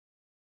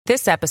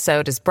This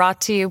episode is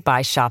brought to you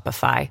by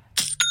Shopify.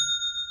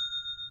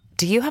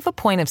 Do you have a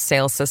point of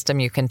sale system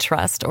you can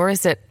trust, or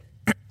is it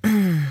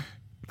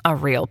a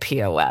real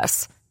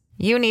POS?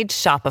 You need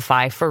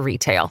Shopify for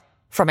retail.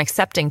 From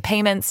accepting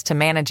payments to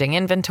managing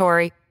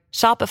inventory,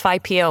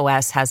 Shopify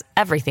POS has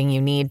everything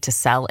you need to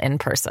sell in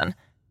person.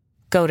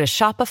 Go to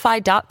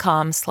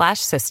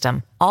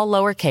shopify.com/system, all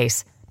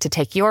lowercase, to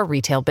take your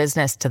retail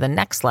business to the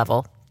next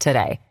level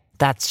today.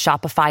 That's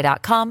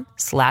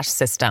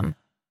shopify.com/system.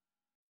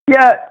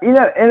 Yeah,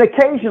 and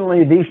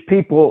occasionally these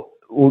people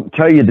will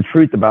tell you the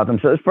truth about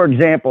themselves. For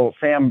example,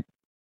 Sam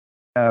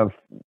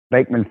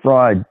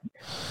Bankman-Fried,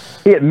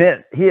 he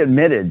admitted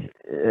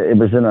it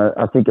was in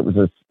I think it was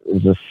a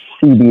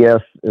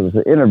CBS, it was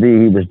an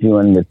interview he was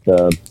doing with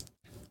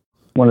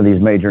one of these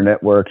major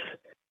networks,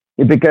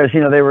 because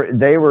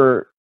they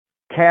were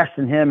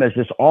casting him as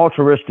this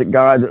altruistic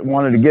guy that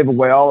wanted to give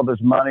away all of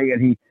his money,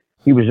 and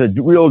he was a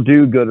real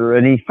do-gooder.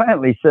 And he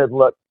finally said,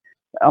 "Look,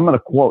 I'm going to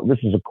quote.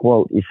 This is a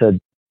quote. He said,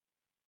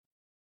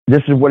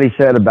 this is what he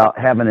said about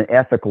having an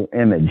ethical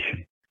image.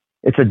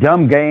 It's a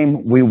dumb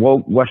game we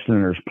woke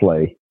Westerners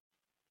play."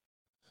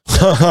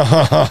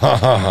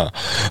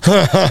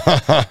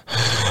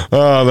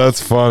 Oh, that's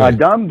funny. A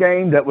dumb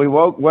game that we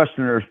woke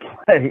Westerners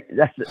play.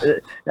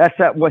 That's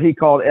what he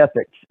called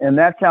ethics, and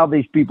that's how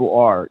these people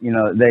are.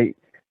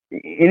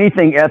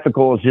 Anything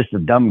ethical is just a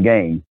dumb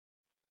game.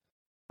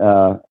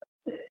 And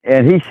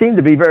he seemed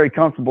to be very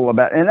comfortable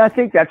about it. And I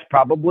think that's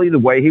probably the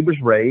way he was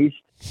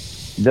raised.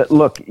 That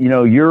look, you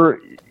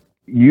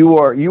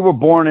were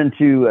born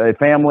into a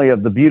family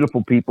of the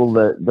beautiful people,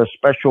 the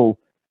special.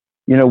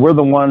 We're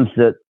the ones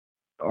that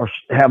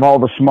have all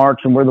the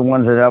smarts, and we're the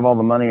ones that have all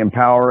the money and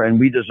power, and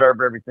we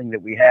deserve everything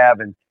that we have,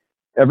 and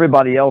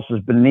everybody else is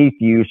beneath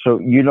you. So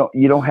you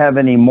don't have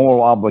any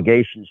moral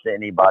obligations to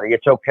anybody.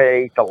 It's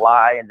okay to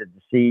lie and to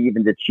deceive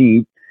and to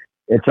cheat.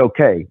 It's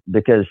okay,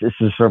 because this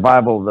is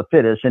survival of the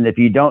fittest. And if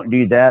you don't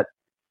do that,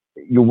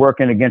 you're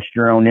working against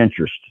your own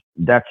interest.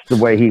 That's the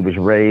way he was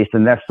raised.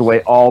 And that's the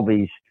way all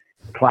these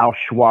Klaus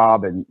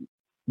Schwab and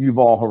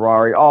Yuval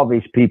Harari, all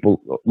these people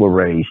were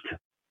raised.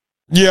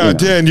 Yeah,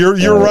 Dan,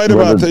 you're right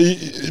about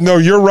that. No,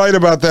 you're right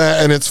about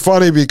that. And it's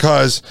funny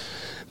because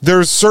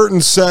there's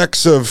certain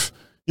sects of,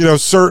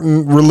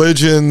 certain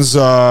religions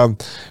and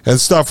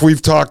stuff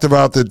we've talked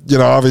about that,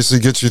 obviously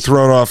gets you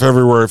thrown off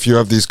everywhere if you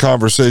have these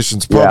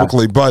conversations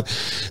publicly. Yeah. But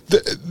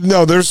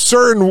there's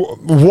certain,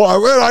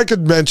 I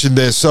could mention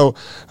this. So,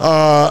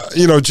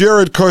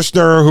 Jared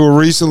Kushner, who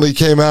recently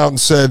came out and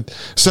said,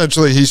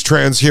 essentially, he's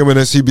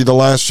transhumanist. He'd be the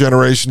last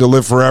generation to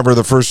live forever,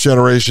 the first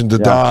generation to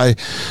die.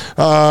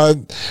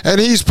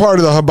 And he's part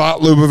of the Chabad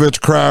Lubavitch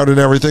crowd and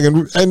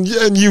everything.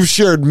 And you've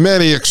shared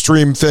many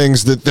extreme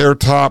things that their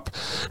top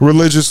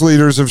religious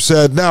leaders have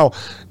said. Now,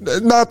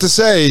 not to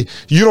say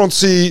you don't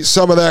see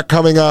some of that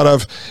coming out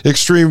of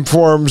extreme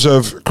forms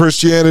of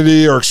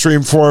Christianity or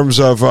extreme forms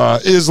of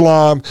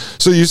Islam.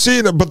 So you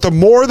see, but the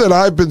more that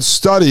I've been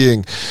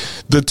studying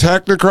the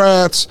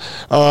technocrats,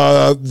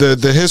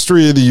 the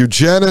history of the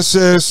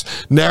eugenicists,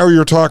 now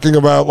you're talking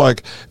about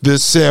like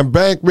this Sam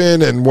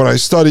Bankman, and when I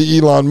study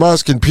Elon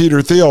Musk and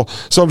Peter Thiel,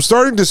 so I'm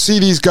starting to see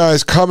these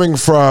guys coming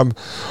from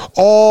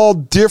all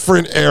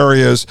different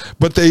areas,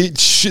 but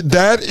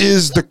that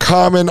is the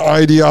common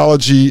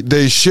ideology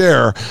they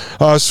share,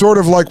 sort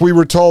of like we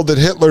were told that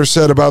Hitler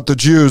said about the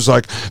Jews,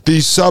 like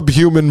these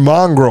subhuman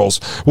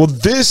mongrels. Well,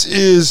 this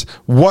is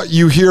what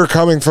you hear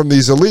coming from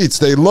these elites.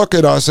 They look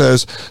at us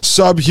as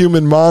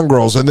subhuman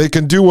mongrels, and they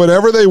can do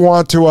whatever they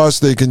want to us.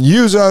 They can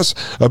use us,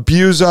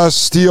 abuse us,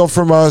 steal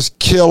from us,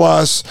 kill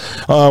us,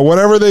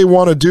 whatever they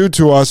want to do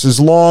to us, as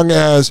long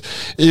as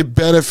it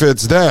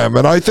benefits them.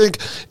 And I think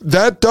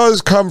that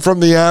does come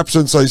from the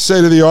absence. I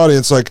say to the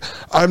audience, like,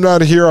 I'm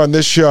not here on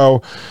this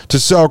show to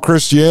sell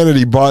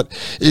Christianity, but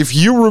if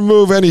you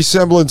remove any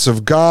semblance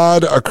of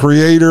God, a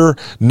creator,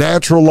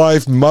 natural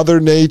life,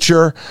 Mother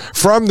Nature,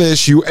 from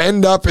this, you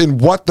end up in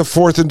what the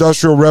fourth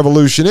industrial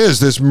revolution is,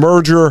 this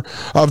merger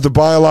of the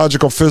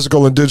biological,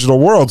 physical, and digital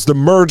worlds, the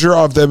merger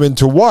of them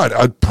into what?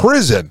 A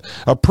prison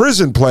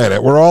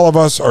planet where all of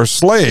us are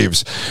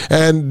slaves.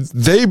 And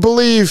they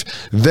believe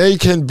they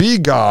can be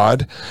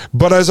God,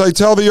 but as I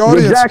tell the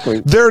audience,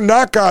 they're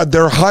not God.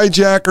 They're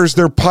hijackers,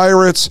 they're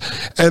pirates,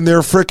 and they're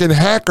freaking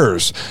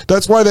hackers.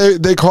 That's why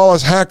they call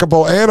us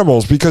hackable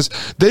animals, because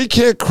they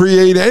can't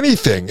create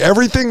anything.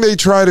 Everything they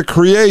try to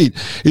create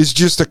is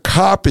just a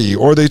copy,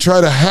 or they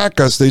try to hack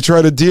us. They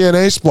try to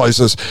DNA splice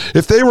us.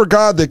 If they were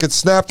God, they could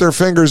snap their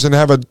fingers and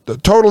have a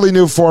totally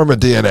new form of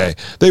DNA.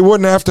 They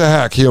wouldn't have to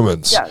hack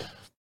humans.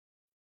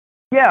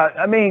 Yeah.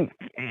 I mean,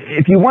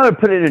 if you want to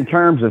put it in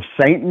terms of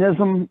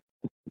Satanism,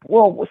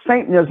 well,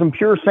 Satanism,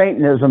 pure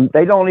Satanism,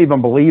 they don't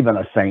even believe in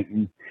a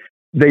Satan.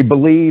 They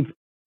believe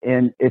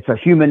in, it's a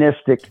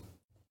humanistic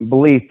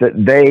belief that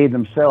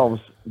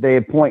they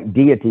appoint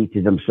deity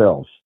to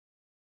themselves.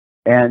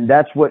 And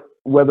that's what,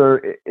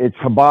 whether it's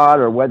Chabad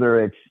or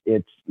whether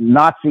it's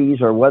Nazis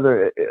or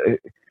whether,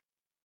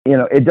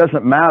 it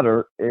doesn't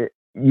matter.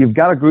 You've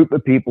got a group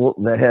of people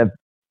that have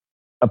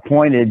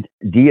appointed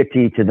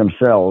deity to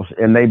themselves,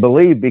 and they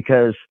believe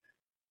because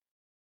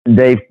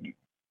they've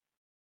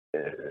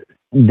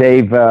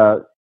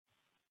given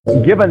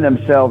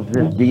themselves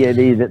this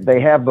deity that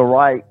they have the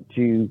right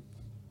to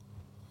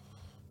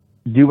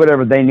do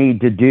whatever they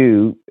need to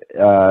do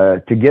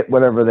to get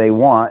whatever they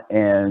want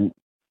and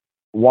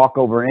walk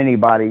over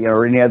anybody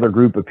or any other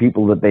group of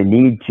people that they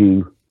need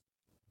to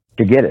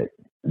get it.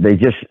 They've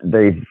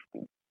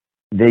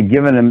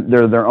given them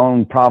their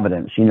own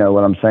providence. You know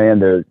what I'm saying?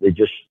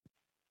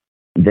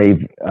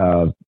 They've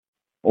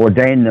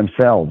ordained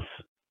themselves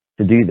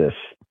to do this.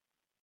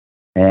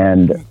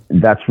 And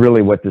that's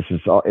really what this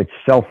is. It's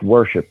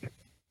self-worship.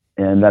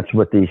 And that's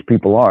what these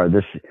people are.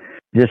 This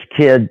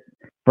kid,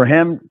 for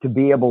him to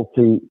be able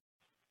to,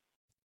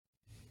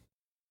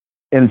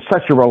 in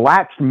such a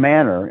relaxed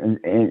manner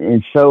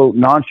and so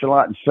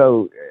nonchalant and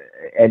so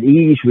at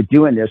ease with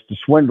doing this, to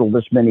swindle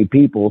this many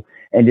people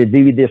and to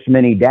do this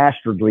many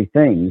dastardly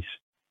things,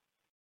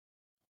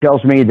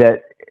 tells me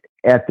that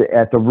at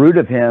the root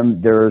of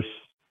him,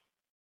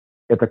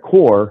 at the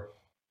core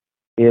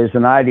is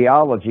an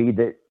ideology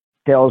that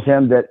tells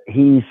him that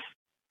he's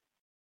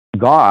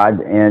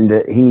God and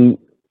that he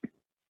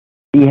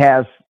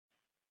has,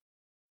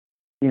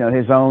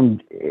 his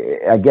own,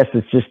 I guess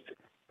it's just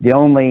the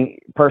only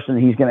person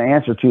he's going to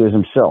answer to is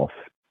himself.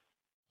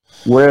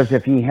 Whereas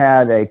if he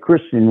had a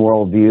Christian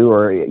worldview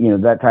or,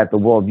 that type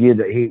of worldview,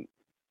 that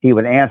he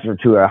would answer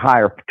to a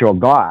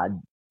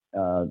God,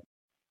 to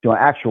an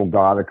actual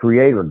God, a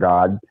creator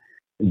God,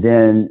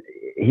 then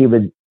he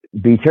would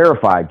be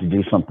terrified to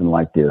do something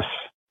like this.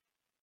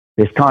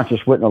 His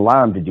conscience wouldn't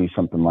allow him to do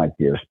something like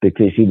this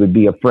because he would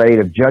be afraid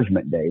of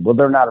Judgment Day. Well,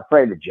 they're not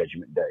afraid of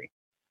Judgment Day.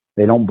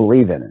 They don't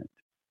believe in it.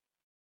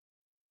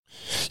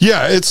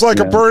 Yeah, it's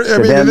like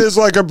it is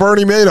like a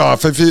Bernie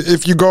Madoff.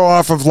 If you go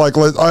off of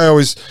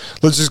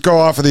let's just go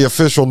off of the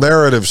official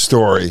narrative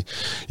story.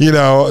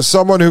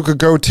 Someone who could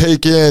go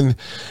take in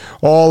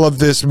all of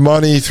this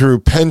money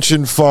through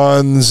pension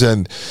funds,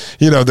 and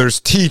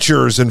there's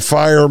teachers and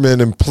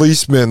firemen and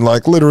policemen,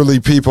 like literally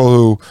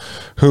people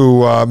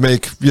who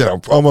make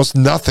almost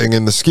nothing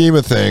in the scheme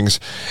of things,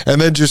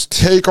 and then just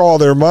take all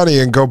their money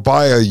and go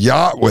buy a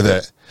yacht with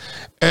it.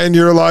 And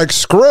you're like,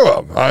 screw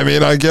them. I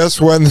mean, I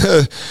guess when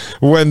the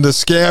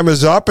scam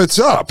is up, it's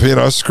up.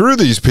 Screw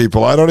these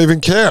people. I don't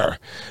even care.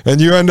 And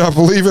you end up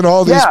leaving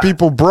all these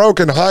people broke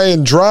and high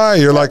and dry.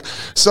 You're like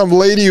some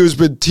lady who's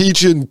been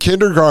teaching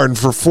kindergarten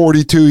for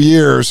 42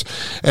 years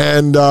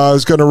and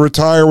is going to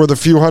retire with a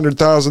few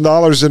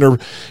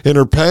 $100,000 in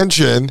her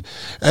pension.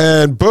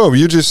 And boom,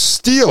 you just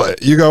steal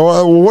it. You go,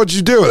 well, what'd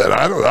you do with it?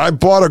 I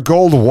bought a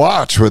gold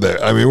watch with it.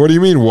 I mean, what do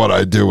you mean what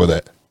I do with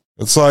it?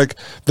 It's like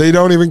they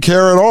don't even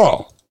care at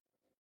all.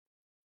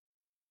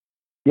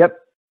 Yep.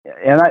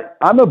 And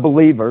I'm a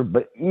believer,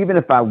 but even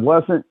if I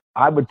wasn't,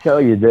 I would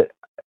tell you that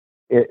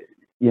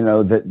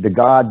that the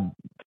God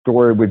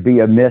story would be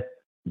a myth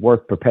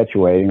worth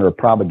perpetuating or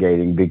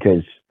propagating,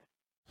 because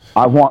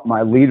I want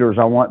my leaders,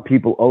 I want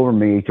people over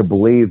me to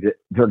believe that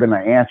they're going to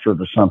answer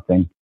to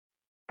something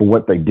for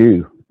what they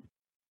do.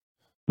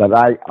 But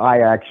I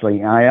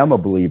am a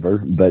believer,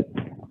 but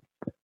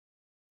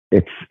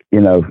it's,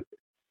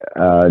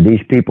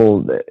 these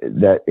people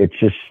that it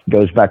just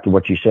goes back to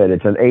what you said.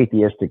 It's an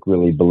atheistic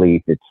really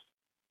belief. It's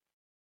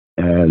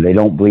they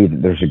don't believe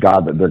that there's a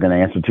God that they're going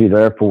to answer to.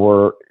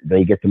 Therefore,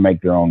 they get to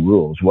make their own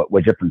rules. What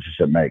difference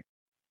does it make?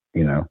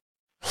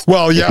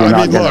 Well, yeah.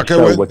 I mean,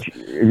 look,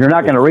 you're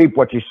not going to reap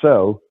what you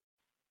sow.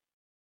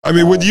 I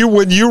mean, when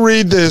you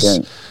read this.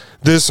 Yeah.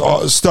 This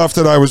stuff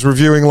that I was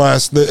reviewing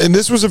and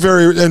this was a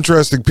very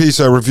interesting piece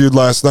I reviewed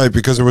last night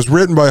because it was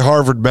written by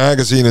Harvard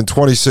Magazine in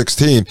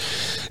 2016,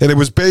 and it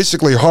was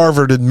basically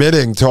Harvard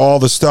admitting to all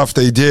the stuff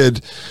they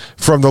did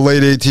from the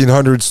late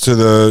 1800s to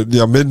the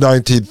mid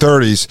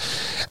 1930s,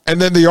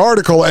 and then the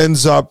article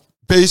ends up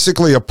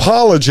basically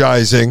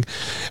apologizing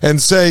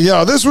and saying,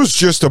 this was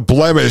just a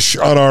blemish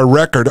on our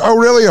record. Oh,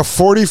 really? A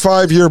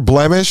 45-year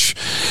blemish?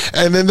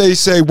 And then they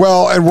say,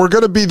 well, and we're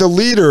going to be the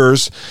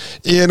leaders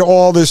in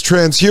all this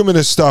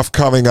transhumanist stuff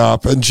coming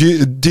up and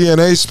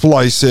DNA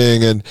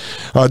splicing and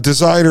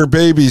designer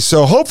babies.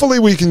 So hopefully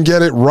we can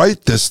get it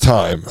right this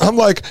time. I'm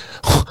like,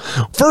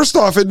 first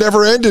off, it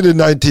never ended in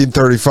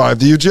 1935.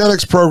 The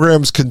eugenics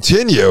programs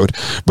continued,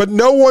 but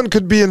no one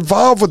could be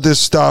involved with this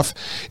stuff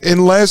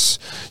unless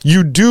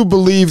you do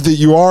believe that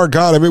you are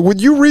God. I mean, when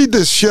you read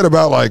this shit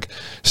about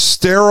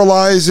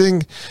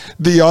sterilizing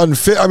the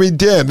unfit, I mean,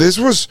 Dan,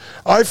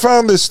 I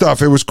found this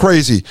stuff. It was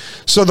crazy.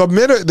 So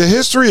the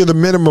history of the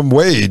minimum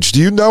wage,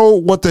 do you know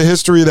what the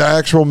history of the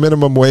actual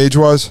minimum wage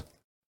was?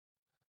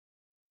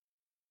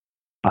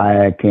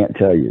 I can't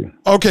tell you.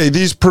 Okay,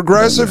 these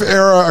progressive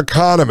era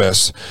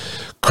economists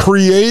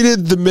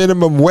created the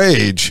minimum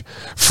wage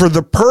for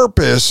the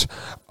purpose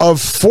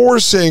of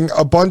forcing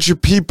a bunch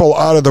of people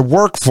out of the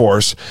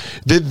workforce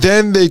that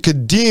then they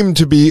could deem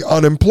to be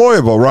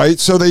unemployable, right?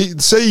 So they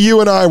say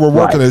you and I were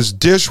working as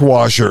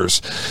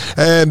dishwashers,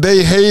 and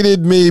they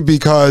hated me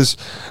because,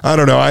 I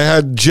don't know, I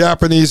had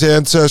Japanese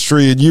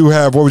ancestry and you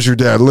have, what was your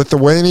dad,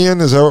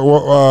 Lithuanian? Is that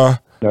what?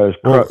 No, it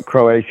was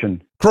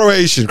Croatian.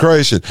 Croatian.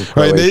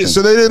 Right?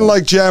 So they didn't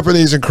like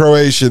Japanese and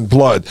Croatian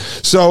blood.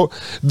 So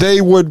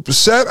they would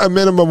set a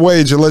minimum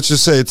wage, and let's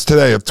just say it's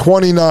today, of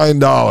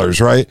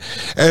 $29, right?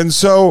 And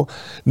so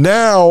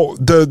now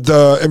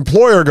the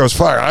employer goes,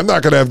 fire, I'm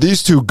not going to have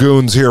these two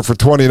goons here for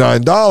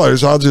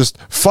 $29. I'll just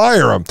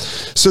fire them.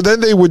 So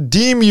then they would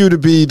deem you to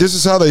be, this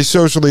is how they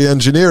socially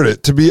engineered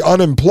it, to be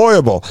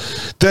unemployable.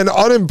 Then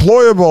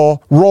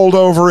unemployable rolled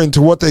over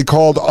into what they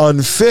called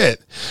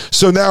unfit.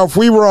 So now if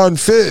we were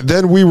unfit,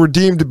 then we were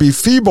deemed to be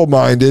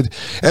feeble-minded,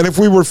 and if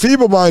we were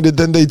feeble-minded,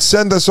 then they'd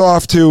send us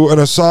off to an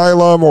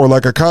asylum or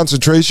like a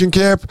concentration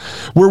camp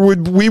where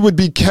we would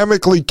be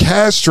chemically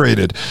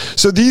castrated.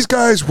 So these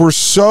guys were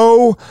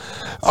so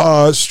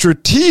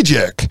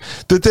strategic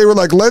that they were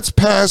like, let's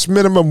pass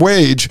minimum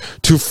wage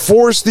to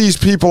force these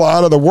people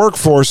out of the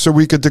workforce so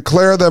we could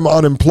declare them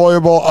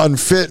unemployable,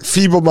 unfit,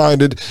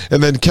 feeble-minded,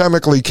 and then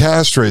chemically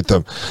castrate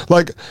them.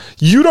 Like,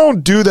 you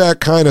don't do that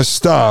kind of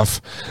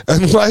stuff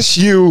unless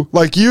you,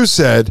 like you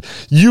said,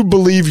 you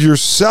believe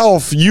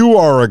yourself you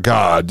are a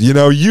god. You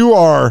know, you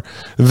are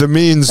the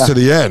means to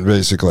the end,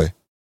 basically.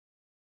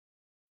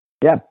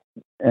 Yeah.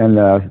 And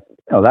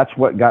that's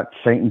what got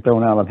Satan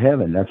thrown out of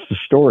heaven. That's the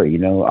story. You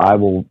know, I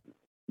will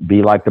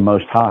be like the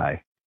Most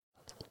High.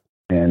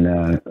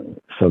 And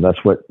so that's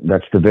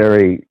the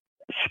very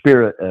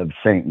spirit of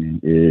Satan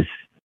is,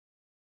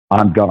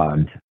 I'm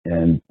God.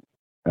 And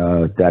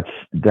that's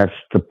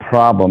the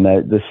problem.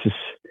 This has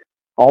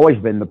always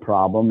been the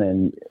problem.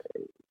 And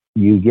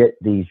you get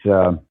these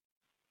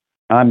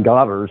I'm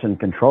Godders in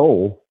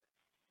control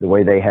the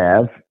way they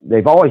have.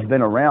 They've always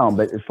been around,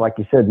 but it's like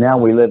you said, now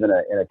we live in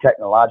a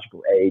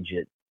technological age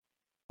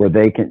where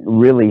they can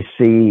really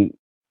see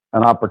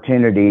an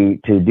opportunity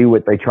to do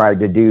what they tried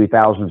to do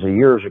thousands of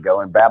years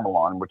ago in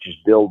Babylon, which is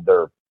build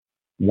their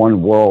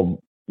one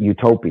world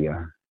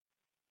utopia.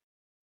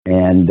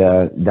 And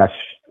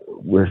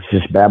it's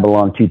just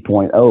Babylon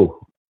 2.0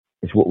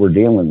 is what we're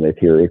dealing with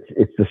here.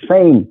 It's the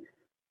same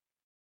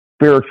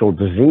spiritual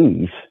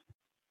disease,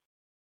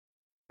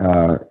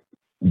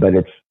 but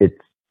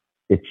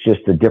it's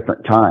just a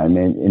different time,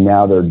 and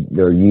now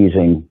they're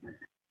using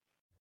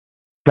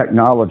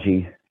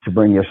technology to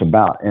bring this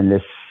about. And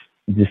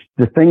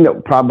the thing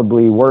that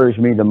probably worries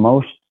me the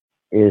most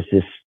is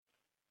this,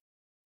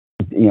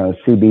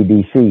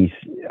 CBDCs.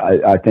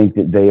 I think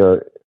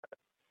that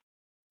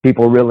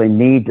people really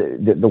need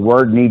the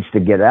word needs to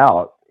get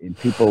out, and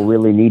people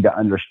really need to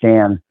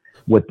understand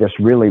what this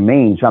really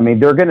means. I mean,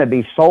 they're going to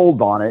be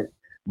sold on it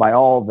by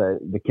all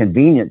the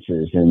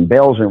conveniences and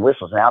bells and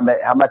whistles, and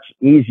how much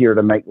easier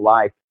to make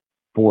life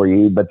for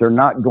you, but they're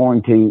not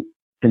going to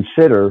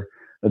consider,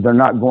 they're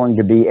not going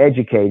to be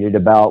educated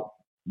about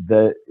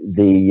the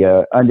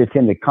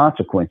unintended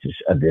consequences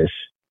of this,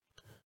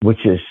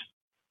 which is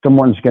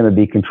someone's going to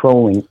be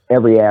controlling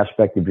every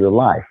aspect of your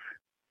life.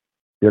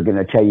 They're going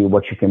to tell you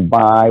what you can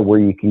buy, where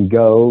you can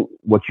go,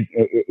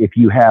 if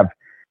you have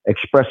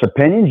express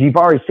opinions. You've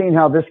already seen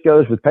how this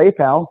goes with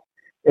PayPal.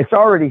 It's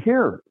already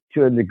here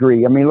to a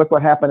degree. I mean, look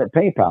what happened at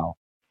PayPal.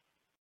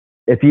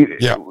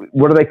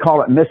 What do they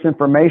call it?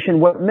 Misinformation.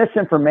 What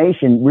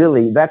misinformation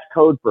really? That's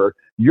code for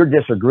you're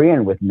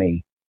disagreeing with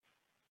me.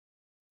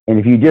 And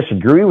if you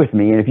disagree with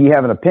me, and if you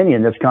have an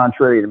opinion that's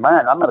contrary to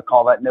mine, I'm going to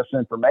call that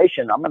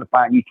misinformation. I'm going to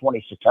fine you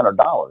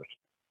 $2,600.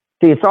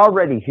 See, it's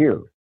already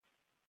here.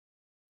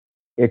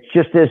 It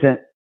just isn't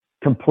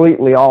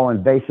completely all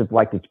invasive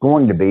like it's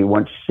going to be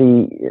once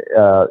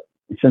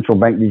central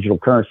bank digital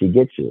currency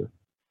gets here.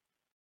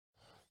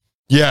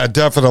 Yeah,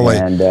 definitely.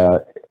 And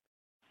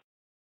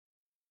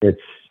it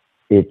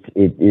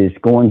is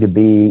going to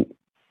be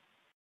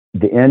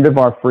the end of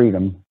our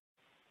freedom,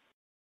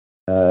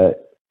 the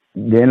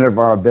end of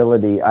our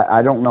ability.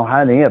 I don't know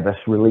how any of us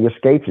really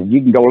escapes it.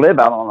 You can go live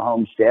out on a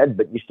homestead,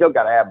 but you still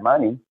got to have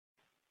money.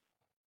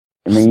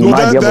 I mean, you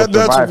might be able to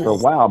survive for a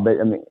while,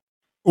 but I mean.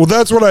 Well,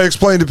 that's what I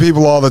explain to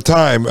people all the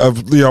time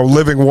of,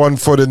 living 1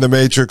 foot in the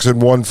matrix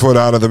and 1 foot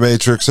out of the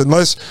matrix.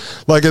 Unless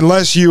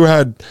you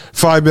had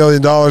 $5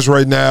 million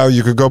right now,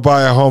 you could go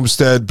buy a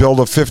homestead, build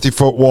a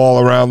 50-foot wall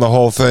around the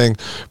whole thing,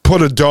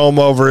 put a dome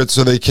over it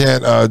so they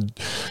can't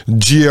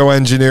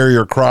geoengineer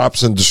your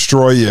crops and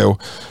destroy you.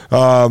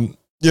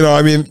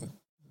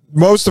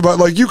 Most of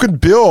us, you could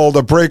build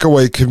a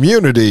breakaway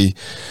community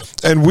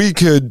and we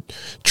could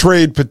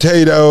trade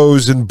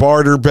potatoes and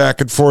barter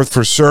back and forth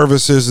for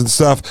services and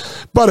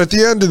stuff. But at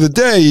the end of the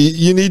day,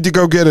 you need to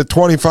go get a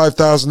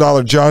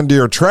 $25,000 John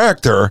Deere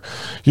tractor.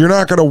 You're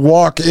not going to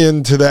walk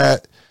into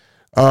that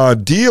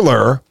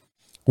dealer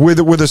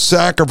with a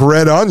sack of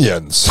red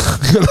onions,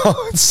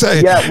 and say,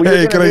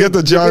 hey, can I get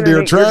the John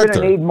Deere tractor? You're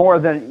going to need more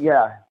than,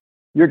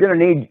 you're going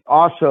to need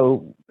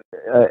also,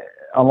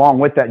 along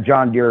with that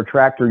John Deere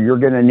tractor, you're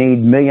going to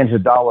need millions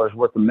of dollars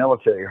worth of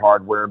military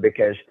hardware,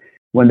 because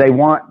when they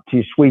want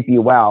to sweep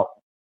you out,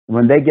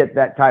 when they get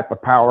that type of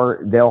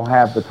power, they'll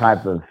have the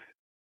type of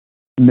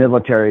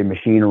military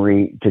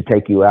machinery to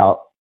take you out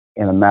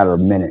in a matter of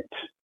minutes.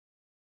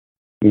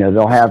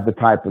 They'll have the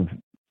type of,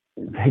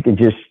 they can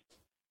just,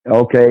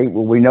 okay,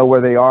 well, we know where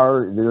they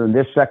are. They're in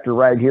this sector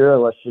right here.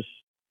 Let's just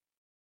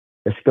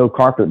let's go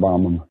carpet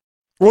bomb them.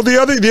 Well, the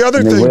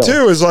other thing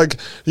too is like,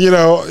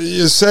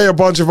 you say a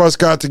bunch of us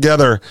got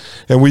together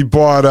and we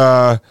bought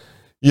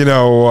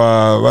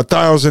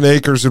 1,000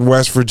 acres in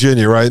West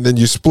Virginia, right? And then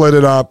you split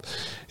it up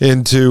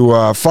into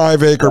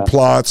 5-acre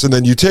plots, and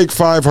then you take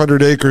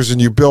 500 acres and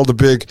you build a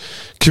big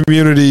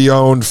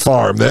community-owned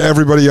farm that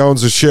everybody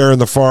owns a share in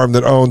the farm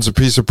that owns a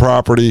piece of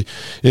property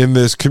in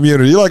this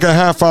community, like a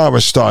half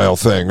Amish style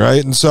thing,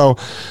 right? And so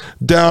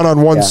down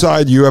on one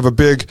side, you have a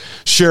big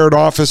shared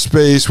office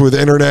space with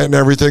internet and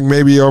everything.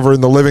 Maybe over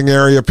in the living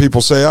area, people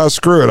say, "Oh,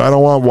 screw it, I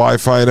don't want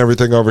Wi-Fi and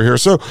everything over here."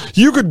 So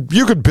you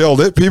could build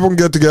it. People can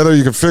get together.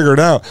 You can figure it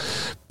out.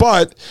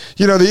 But,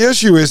 the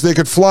issue is they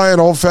could fly an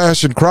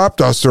old-fashioned crop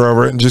duster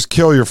over it and just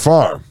kill your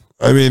farm.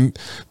 I mean,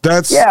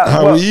 that's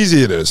how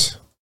easy it is.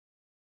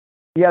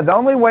 Yeah, the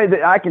only way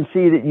that I can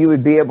see that you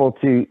would be able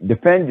to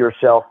defend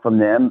yourself from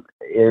them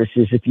is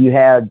if you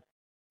had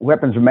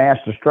weapons of mass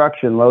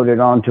destruction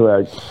loaded onto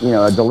a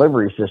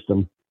delivery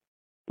system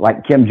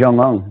like Kim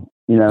Jong-un,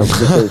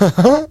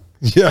 because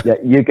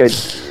you could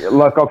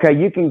look, okay,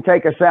 you can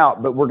take us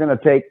out, but we're going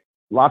to take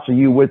lots of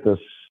you with us.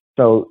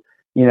 So,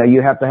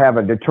 you have to have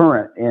a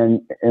deterrent,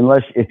 and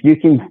if you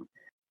can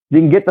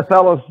get the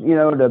fellows,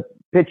 to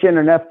pitch in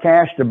enough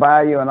cash to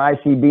buy you an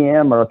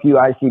ICBM or a few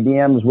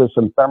ICBMs with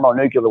some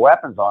thermonuclear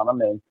weapons on them,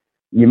 and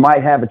you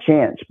might have a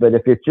chance. But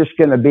if it's just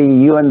going to be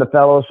you and the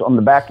fellows on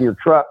the back of your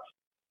trucks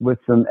with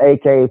some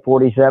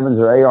AK-47s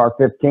or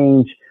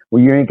AR-15s,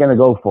 well, you ain't going to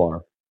go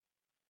far.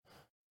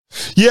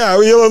 Yeah,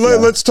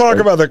 let's talk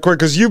about that quick,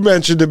 because you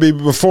mentioned to me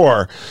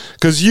before,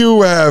 because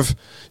you have,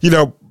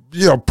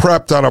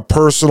 prepped on a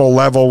personal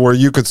level where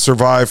you could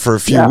survive for a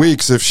few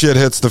weeks if shit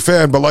hits the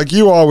fan. But like,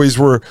 you always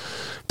were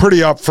pretty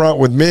upfront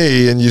with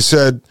me, and you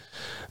said,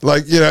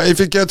 like,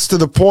 if it gets to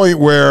the point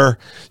where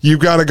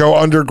you've got to go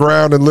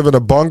underground and live in a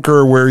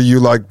bunker where you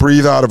like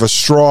breathe out of a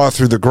straw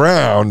through the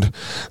ground,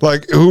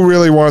 like, who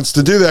really wants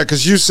to do that?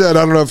 Because you said,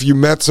 I don't know if you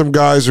met some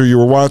guys or you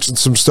were watching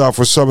some stuff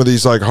with some of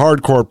these like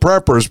hardcore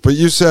preppers, but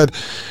you said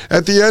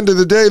at the end of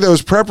the day,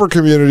 those prepper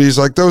communities,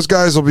 like, those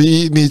guys will be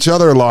eating each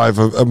other alive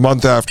a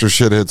month after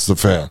shit hits the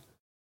fan.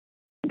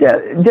 Yeah,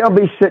 they'll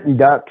be sitting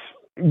ducks,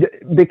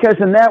 because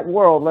in that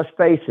world, let's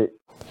face it,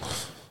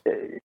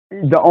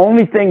 the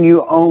only thing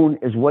you own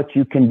is what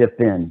you can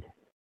defend.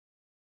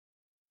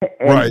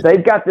 And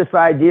they've got this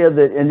idea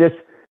that in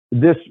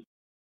this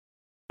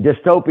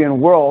dystopian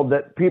world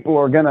that people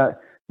are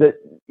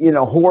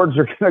hordes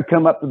are gonna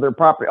come up to their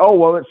property. Oh,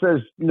 well, it says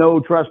no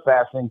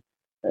trespassing,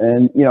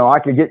 and I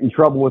could get in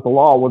trouble with the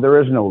law. Well,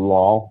 there is no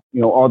law,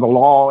 or the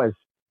law is,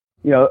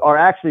 or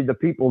actually the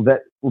people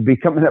that will be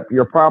coming up to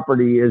your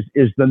property is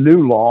the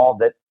new law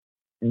that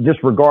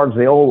disregards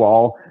the old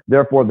law.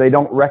 Therefore, they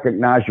don't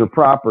recognize your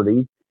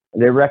property.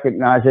 They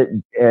recognize it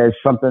as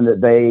something that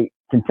they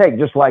can take,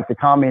 just like the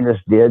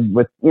communists did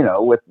with the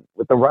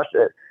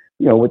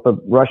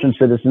Russian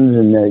citizens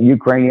and the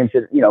Ukrainians,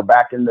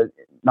 back in the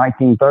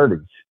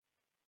 1930s.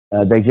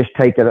 They just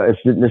take it.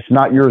 It's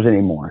not yours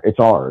anymore. It's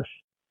ours.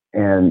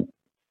 And,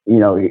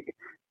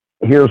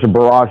 here's a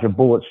barrage of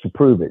bullets to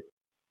prove it.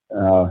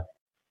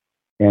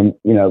 And,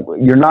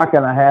 you're not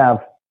going to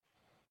have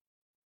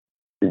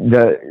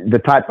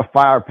the type of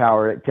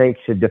firepower it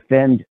takes to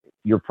defend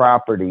your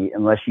property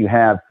unless you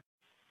have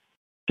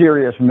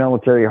serious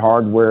military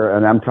hardware,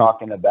 and I'm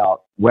talking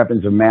about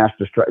weapons of mass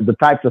destruction, the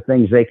types of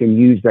things they can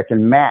use that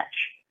can match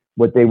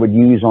what they would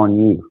use on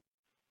you.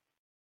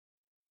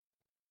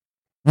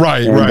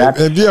 Right.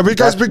 And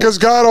because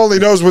God only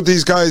knows what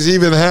these guys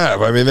even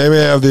have. I mean, they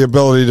may have the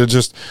ability to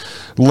just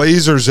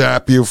laser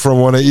zap you from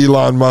one of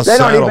Elon Musk's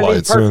satellites. They don't even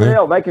need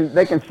personnel.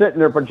 They can sit in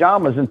their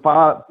pajamas and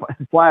fly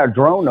a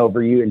drone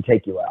over you and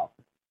take you out.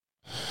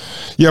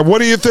 Yeah, what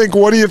do you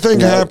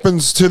think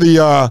happens to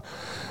the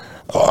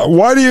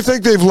why do you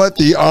think they've let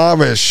the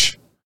Amish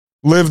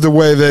live the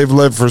way they've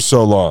lived for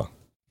so long?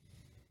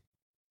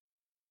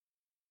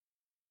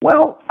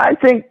 Well, I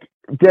think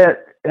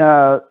that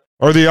are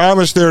the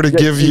Amish there to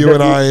give you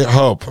and I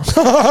hope?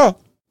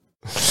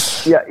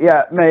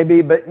 Yeah,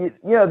 maybe, but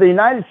the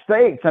United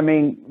States, I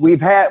mean,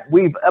 we've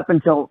up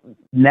until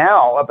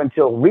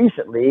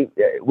recently,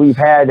 we've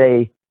had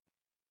a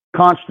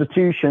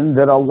constitution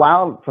that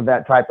allowed for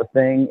that type of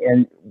thing,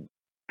 and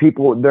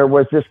there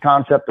was this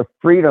concept of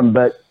freedom,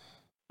 but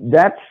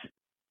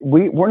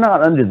we're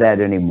not under that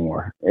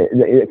anymore.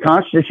 The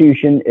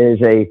Constitution is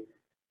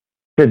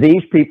to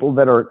these people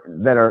that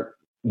are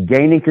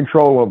gaining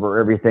control over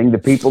everything, the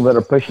people that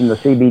are pushing the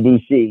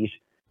CBDCs.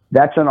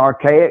 That's an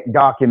archaic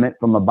document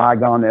from a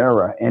bygone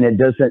era, and it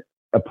doesn't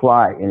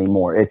apply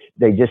anymore.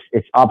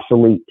 It's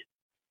obsolete.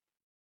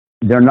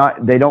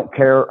 They don't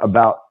care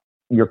about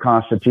your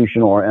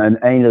constitutional or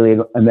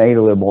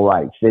unalienable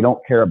rights. They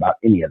don't care about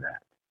any of that.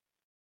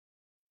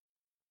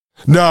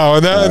 No,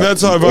 and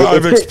that's how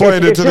I've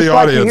explained it to the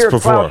audience before.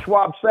 Klaus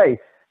Schwab say,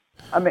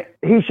 I mean,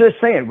 he's just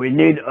saying we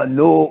need a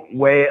new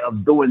way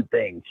of doing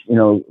things.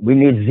 We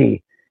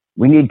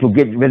need to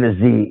get rid of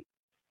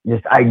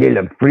this idea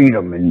of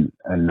freedom and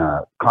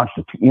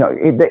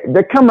constitution.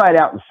 They come right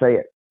out and say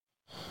it,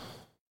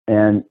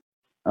 and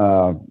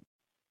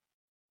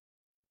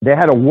they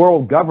had a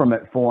world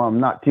government forum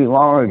not too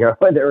long ago.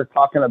 They were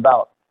talking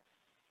about,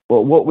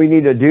 well, what we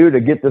need to do to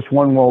get this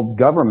one world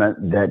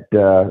government that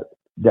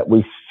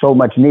we so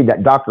much need,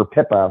 that Dr.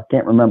 Pippa, I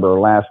can't remember her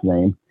last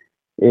name,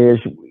 is,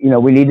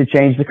 we need to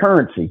change the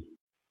currency.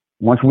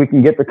 Once we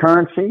can get the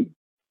currency,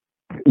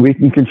 we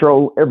can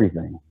control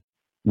everything.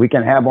 We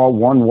can have our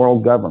one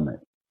world government.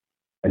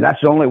 And that's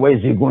the only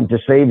way they're going to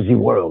save the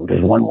world,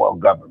 is one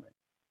world government.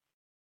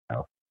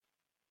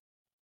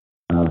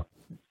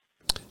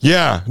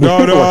 Yeah.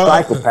 People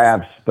are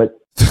psychopaths, but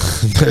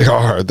they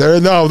are.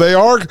 They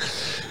are.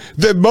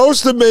 The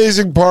most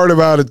amazing part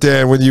about it,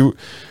 Dan,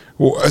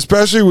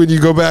 especially when you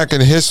go back in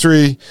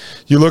history,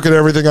 you look at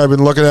everything I've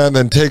been looking at and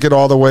then take it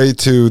all the way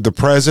to the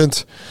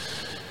present.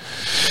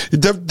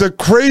 The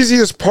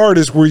craziest part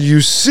is where you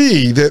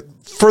see that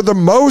for the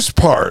most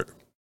part,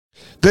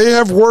 they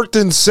have worked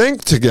in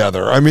sync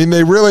together. I mean,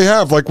 they really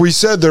have. Like we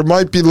said, there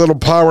might be little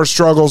power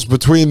struggles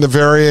between the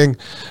varying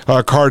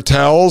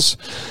cartels,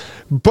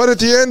 but at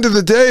the end of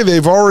the day,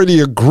 they've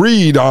already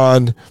agreed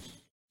on,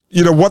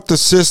 what the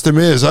system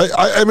is.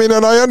 I mean,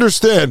 and I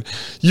understand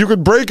you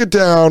could break it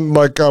down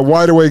like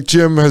Wide Awake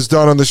Jim has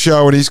done on the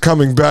show, and he's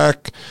coming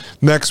back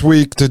next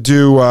week to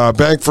do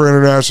Bank for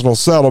International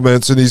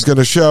Settlements, and he's going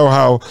to show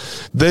how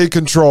they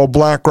control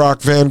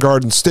BlackRock,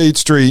 Vanguard, and State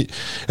Street,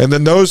 and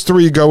then those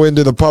three go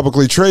into the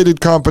publicly traded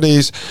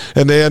companies,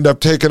 and they end up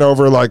taking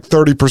over like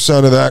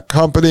 30% of that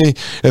company,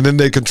 and then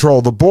they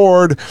control the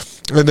board,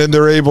 and then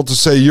they're able to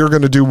say, you're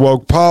going to do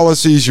woke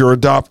policies, you're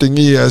adopting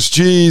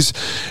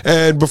ESGs,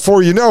 and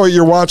before you know it,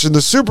 you're watching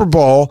the Super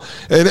Bowl,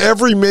 and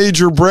every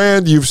major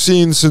brand you've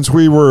seen since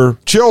we were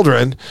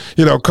children,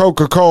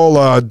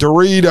 Coca-Cola,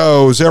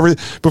 Doritos,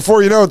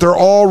 before you know it, they're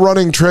all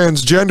running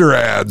transgender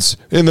ads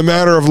in the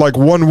matter of like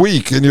 1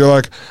 week, and you're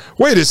like,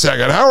 wait a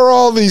second, how are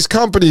all these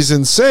companies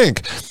in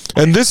sync?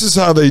 And this is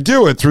how they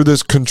do it, through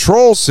this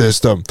control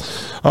system.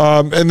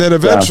 And then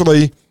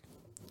eventually,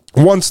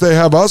 once they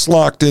have us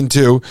locked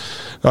into,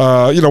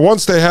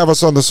 once they have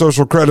us on the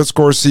social credit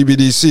score,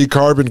 CBDC,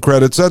 carbon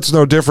credits, that's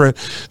no different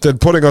than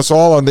putting us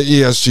all on the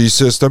ESG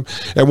system.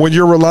 And when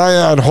you're relying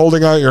on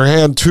holding out your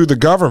hand to the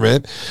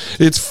government,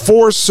 it's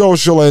for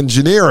social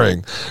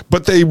engineering.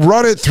 But they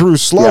run it through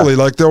slowly.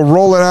 Like they'll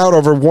roll it out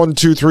over 1,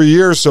 2, 3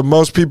 years, so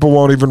most people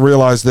won't even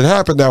realize that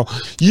happened. Now,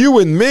 you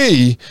and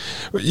me,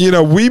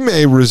 we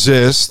may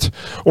resist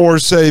or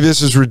say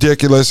this is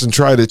ridiculous and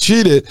try to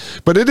cheat it,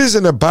 but it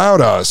isn't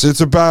about us.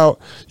 It's about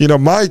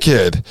my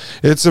kid.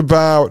 It's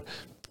about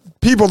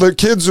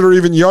kids that are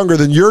even younger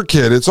than your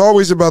kid. It's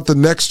always about the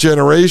next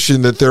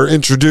generation that they're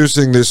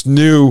introducing this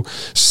new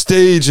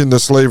stage in the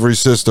slavery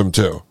system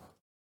to.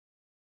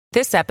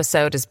 This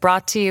episode is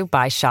brought to you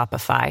by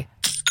Shopify.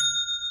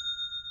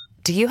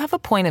 Do you have a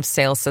point of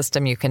sale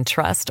system you can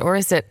trust, or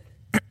is it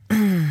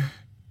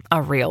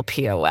a real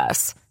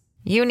POS?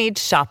 You need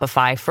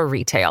Shopify for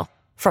retail.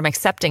 From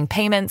accepting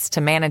payments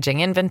to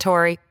managing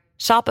inventory,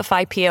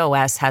 Shopify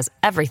POS has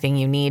everything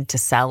you need to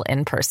sell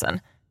in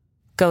person.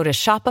 Go to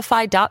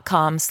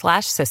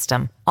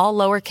shopify.com/system, all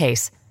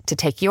lowercase, to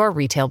take your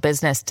retail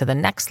business to the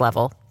next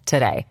level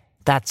today.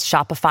 That's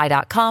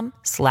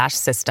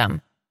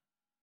shopify.com/system.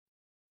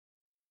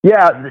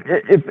 Yeah,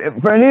 if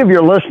for any of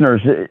your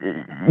listeners,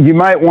 you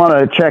might want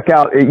to check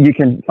out, you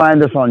can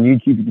find this on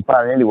YouTube, you can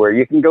find it anywhere.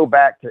 You can go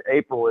back to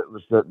April. It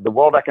was the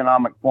World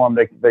Economic Forum.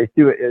 They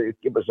threw it.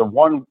 It was a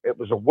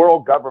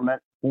world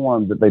government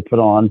forum that they put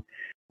on.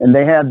 And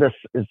they had this,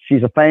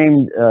 she's a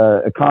famed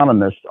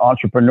economist,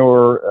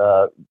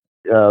 entrepreneur,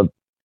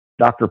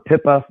 Dr.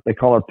 Pippa, they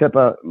call her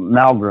Pippa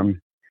Malmgren.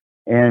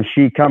 And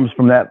she comes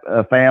from that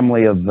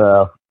family of,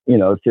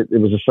 it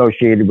was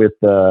associated with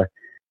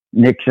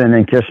Nixon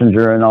and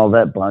Kissinger and all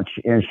that bunch.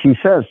 And she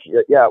says,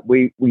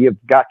 we have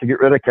got to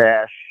get rid of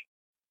cash.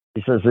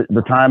 She says that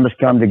the time has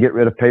come to get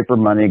rid of paper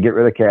money, get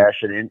rid of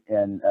cash, and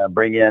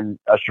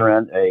usher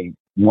in a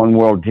one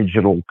world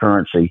digital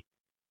currency.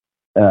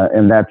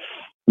 And that's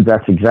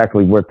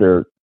exactly where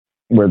they're,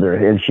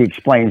 and she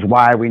explains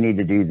why we need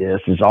to do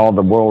this. Is all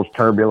the world's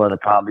turbulent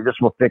economy. This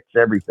will fix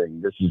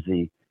everything. This is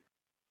this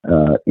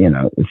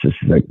is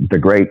the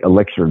great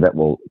elixir that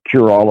will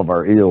cure all of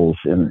our ills.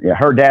 And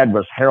her dad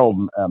was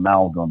Harold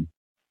Malcolm.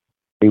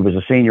 He was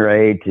a senior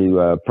aide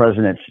to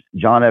Presidents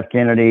John F.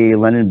 Kennedy,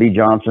 Lyndon B.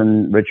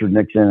 Johnson, Richard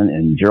Nixon,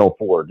 and Gerald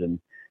Ford. And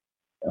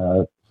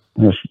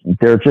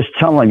they're just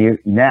telling you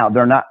now.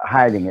 They're not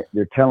hiding it.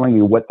 They're telling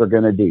you what they're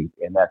going to do,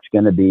 and that's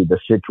going to be the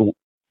central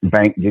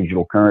bank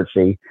digital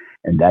currency,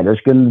 and that is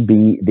going to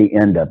be the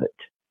end of it.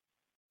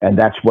 And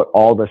that's what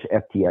all this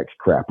FTX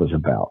crap was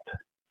about.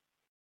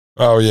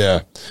 Oh,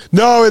 yeah.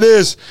 No, it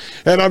is.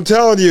 And I'm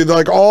telling you,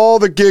 like all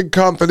the gig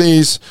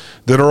companies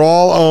that are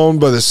all owned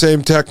by the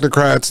same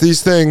technocrats,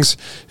 these things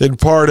in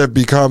part have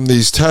become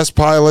these test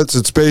pilots.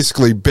 It's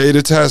basically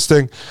beta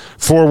testing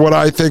for what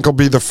I think will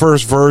be the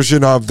first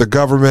version of the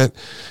government,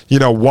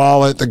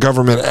 wallet, the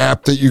government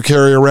app that you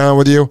carry around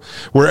with you,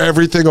 where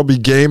everything will be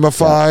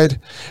gamified.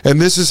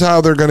 And this is how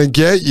they're going to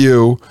get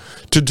you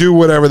to do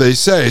whatever they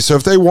say. So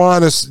if they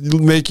want to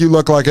make you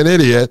look like an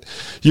idiot,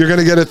 you're going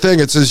to get a thing.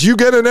 It says you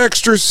get an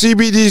extra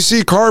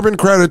CBDC carbon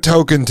credit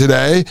token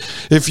today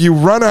if you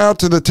run out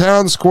to the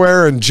town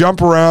square and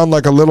jump around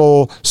like a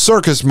little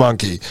circus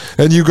monkey,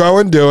 and you go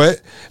and do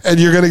it, and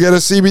you're going to get a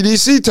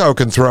CBDC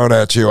token thrown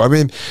at you. I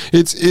mean,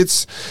 it's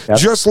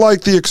just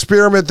like the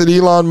experiment that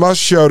Elon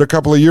Musk showed a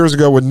couple of years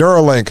ago with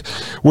Neuralink,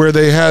 where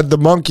they had the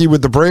monkey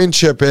with the brain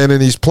chip in,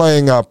 and he's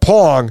playing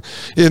Pong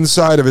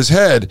inside of his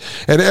head.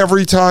 And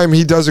every time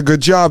he does a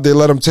good job, they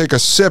let him take a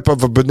sip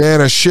of a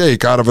banana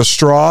shake out of a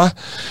straw.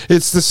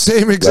 It's the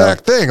same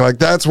exact thing. Like,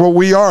 that's what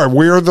we are.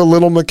 We're the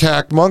little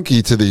macaque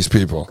monkey to these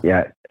people.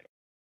 Yeah.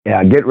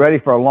 Get ready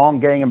for a long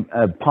game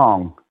of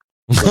Pong.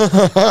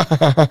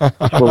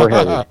 That's where we're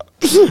headed.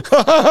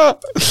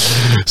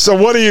 So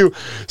what do you,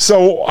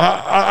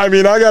 I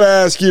mean, I got to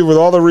ask you, with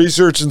all the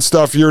research and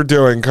stuff you're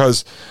doing,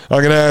 because I'm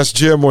going to ask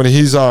Jim when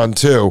he's on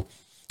too,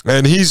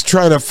 and he's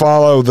trying to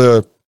follow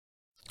the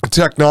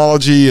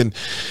technology, and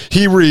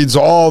he reads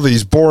all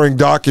these boring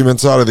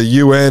documents out of the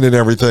UN and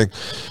everything,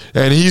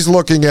 and he's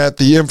looking at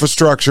the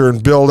infrastructure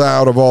and build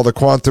out of all the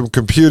quantum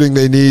computing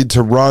they need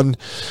to run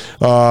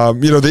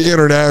the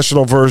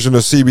international version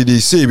of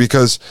CBDC,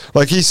 because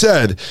like he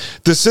said,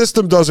 the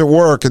system doesn't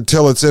work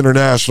until it's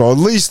international. At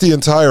least the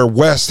entire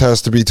West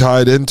has to be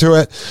tied into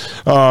it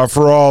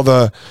for all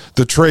the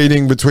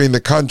trading between the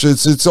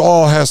countries. It's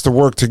all has to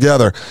work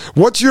together.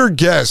 What's your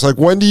guess? Like,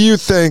 when do you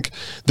think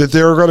that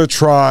they're going to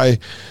try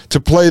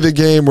to play the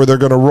game where they're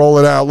going to roll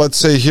it out, let's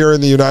say here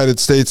in the United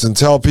States, and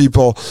tell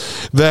people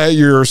that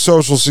your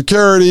Social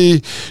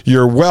Security,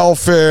 your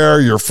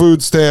welfare, your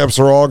food stamps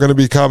are all going to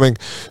be coming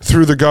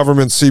through the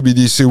government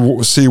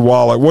CBDC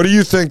wallet? What do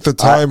you think the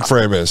time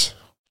frame is?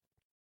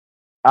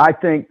 I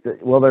think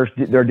that, well,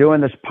 they're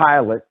doing this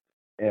pilot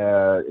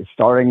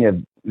starting at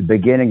the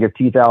beginning of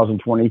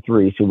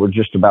 2023, so we're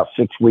just about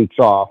 6 weeks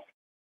off.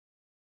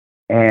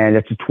 And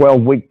it's a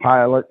 12-week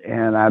pilot,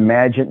 and I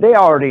imagine they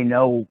already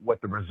know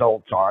what the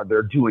results are.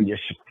 They're doing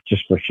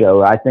just for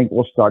show. I think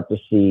we'll start to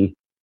see,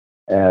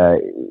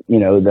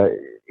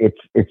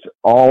 it's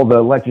all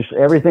the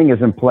everything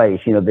is in place.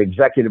 You know, the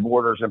executive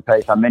orders in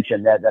place. I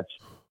mentioned that's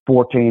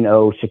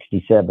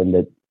 14067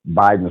 that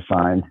Biden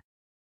signed,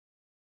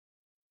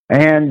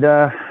 and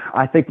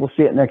I think we'll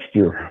see it next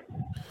year.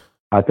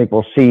 I think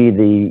we'll see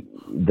the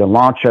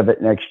launch of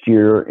it next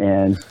year,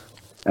 and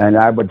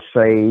I would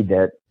say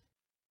that.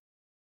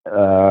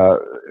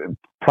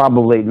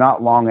 Probably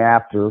not long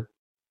after,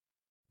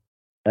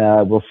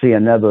 we'll see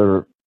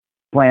another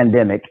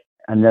pandemic,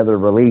 another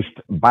released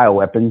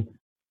bioweapon,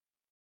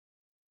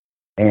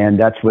 and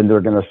that's when they're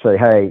going to say,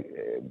 "Hey,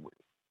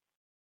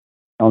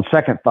 on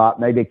second thought,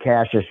 maybe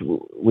cash is.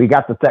 We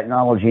got the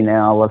technology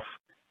now.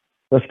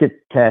 Let's get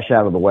cash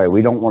out of the way.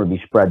 We don't want to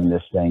be spreading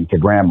this thing to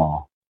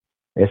grandma.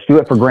 Let's do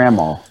it for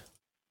grandma."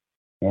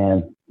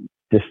 And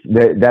just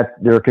that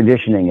they're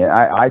conditioning it.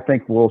 I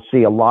think we'll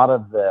see a lot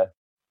of the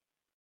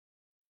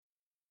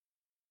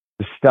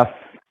stuff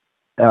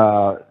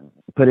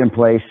put in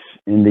place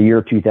in the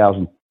year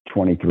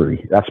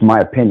 2023. That's my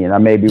opinion. I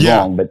may be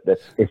wrong, but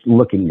it's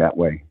looking that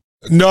way.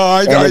 No,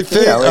 I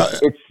think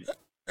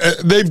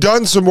they've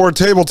done some more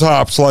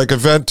tabletops like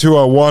Event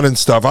 201 and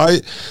stuff. I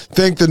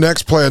think the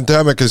next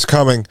pandemic is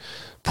coming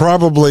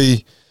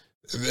probably.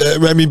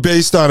 I mean,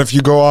 based on if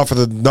you go off of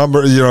the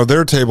number,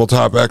 their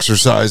tabletop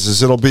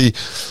exercises, it'll be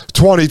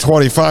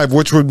 2025,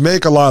 which would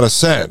make a lot of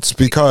sense,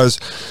 because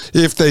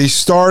if they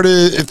start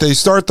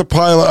the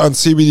pilot on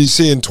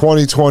CBDC in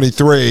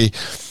 2023,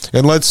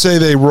 and let's say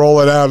they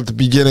roll it out at the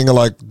beginning of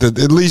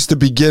at least the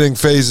beginning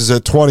phases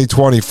at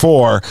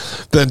 2024,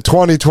 then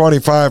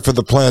 2025 for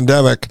the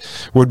pandemic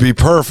would be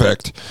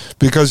perfect,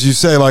 because you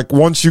say, like,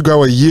 once you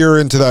go a year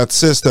into that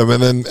system,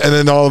 and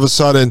then all of a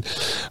sudden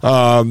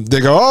they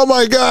go, oh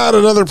my God,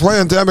 another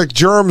pandemic,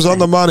 germs on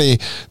the money.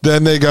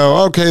 Then they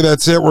go, okay,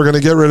 that's it. We're going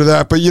to get rid of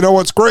that. But you know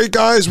what's great,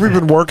 guys? We've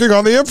been working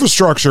on the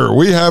infrastructure.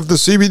 We have the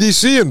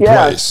CBDC in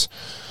place.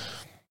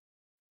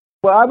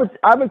 Well,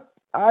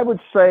 I would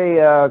say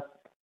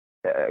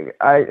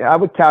I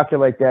would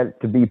calculate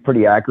that to be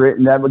pretty accurate,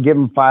 and that would give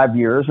them 5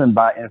 years. And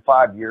in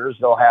 5 years,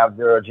 they'll have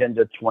their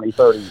Agenda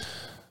 2030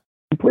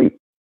 complete.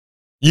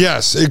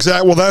 Yes,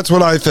 exactly. Well, that's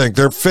what I think.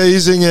 They're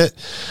phasing it.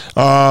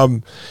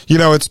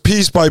 It's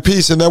piece by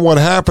piece. And then what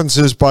happens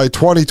is by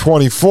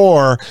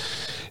 2024, or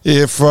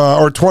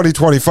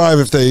 2025,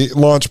 if they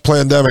launch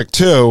Pandemic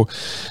 2,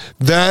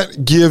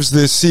 that gives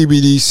this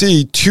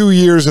CBDC 2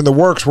 years in the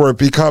works where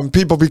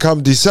people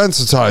become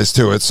desensitized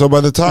to it. So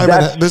by the time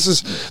this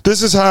is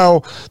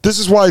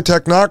why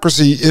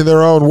technocracy, in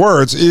their own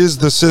words, is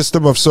the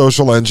system of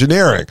social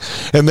engineering,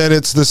 and then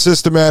it's the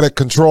systematic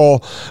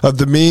control of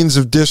the means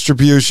of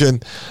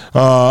distribution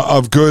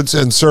of goods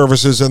and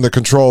services, and the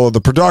control of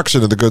the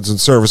production of the goods and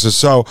services.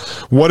 So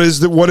what is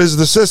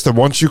the system?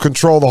 Once you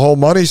control the whole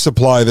money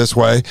supply this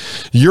way,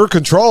 okay, you're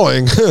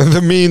controlling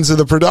the means of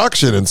the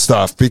production and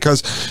stuff,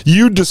 because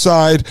you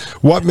decide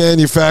what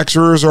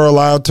manufacturers are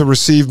allowed to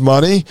receive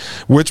money,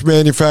 which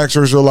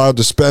manufacturers are allowed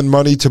to spend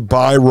money to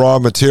buy raw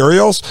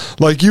materials.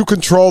 Like, you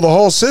control the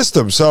whole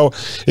system. So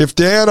if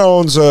Dan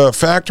owns a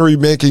factory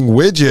making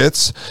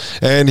widgets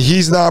and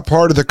he's not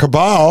part of the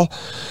cabal,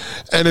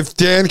 and if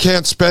Dan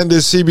can't spend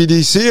his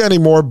CBDC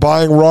anymore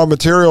buying raw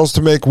materials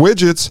to make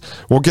widgets,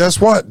 well, guess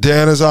what?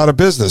 Dan is out of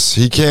business.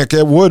 He can't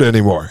get wood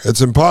anymore.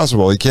 It's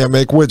impossible. He can't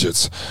make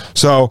widgets.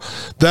 So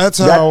that's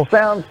how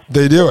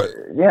they do it.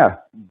 Yeah.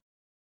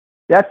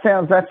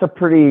 That's a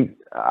pretty,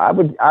 I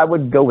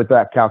would go with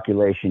that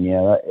calculation.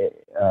 Yeah.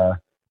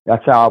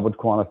 That's how I would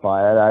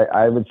quantify it.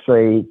 I would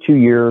say 2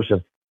 years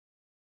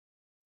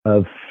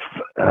of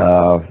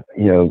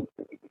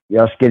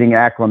just getting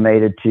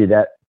acclimated to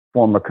that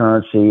form of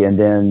currency, and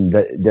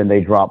then they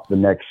drop the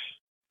next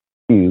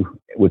few,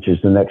 which is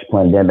the next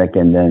pandemic,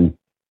 and then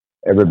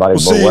everybody I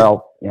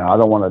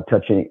don't want to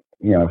touch any,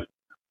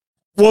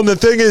 Well, the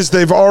thing is,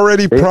 they've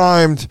already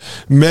primed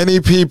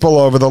many people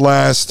over the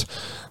last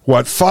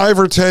 5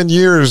 or 10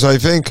 years. I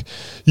think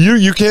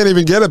you can't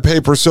even get a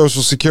paper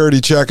Social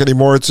Security check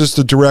anymore. It's just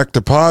a direct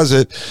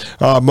deposit.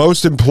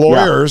 Most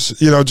employers,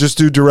 just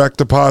do direct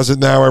deposit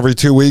now every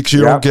 2 weeks.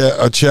 You don't get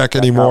a check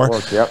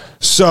anymore.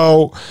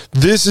 So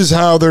this is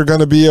how they're going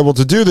to be able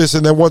to do this.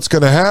 And then what's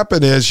going to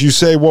happen is you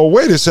say, well,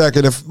 wait a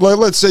second. If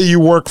let's say you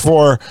work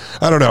for,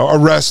 I don't know, a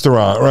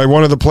restaurant, right?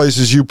 One of the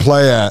places you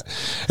play at.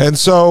 And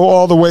so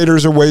all the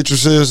waiters and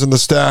waitresses and the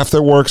staff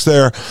that works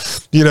there,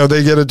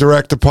 they get a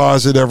direct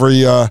deposit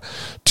every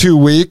 2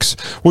 weeks.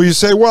 Well, you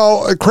say,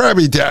 well,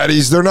 Krabby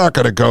Daddies, they're not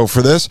going to go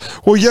for this.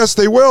 Well, yes,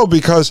 they will,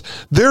 because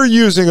they're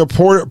using a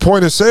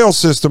point of sale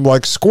system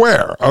like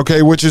Square,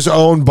 okay, which is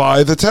owned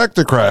by the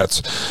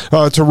Technocrats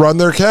to run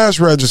their cash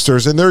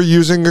registers, and they're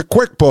using a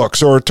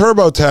QuickBooks or a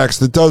TurboTax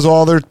that does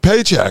all their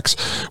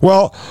paychecks.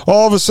 Well,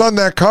 all of a sudden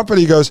that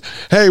company goes,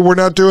 hey, we're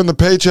not doing the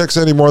paychecks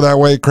anymore that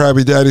way,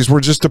 Krabby Daddies. We're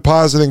just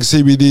depositing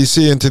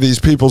CBDC into these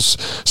people's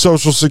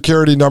Social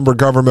Security number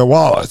government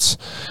wallets.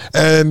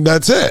 And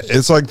that's it.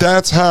 It's like,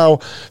 that's how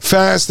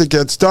fast it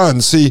gets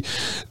done. See,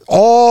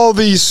 all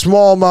these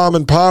small mom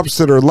and pops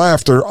that are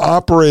left are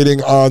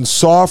operating on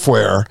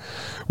software,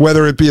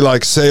 whether it be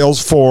like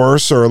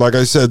Salesforce or, like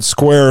I said,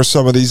 Square or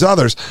some of these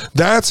others.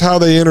 That's how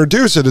they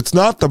introduce it. It's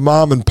not the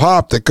mom and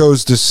pop that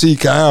goes to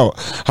seek out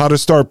how to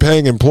start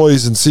paying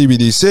employees in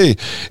CBDC.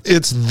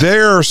 It's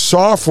their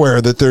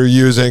software that they're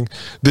using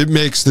that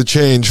makes the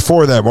change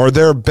for them, or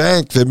their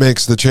bank that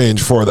makes the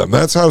change for them.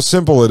 That's how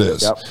simple it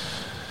is. Yep.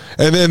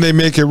 And then they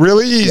make it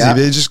really easy. Yeah.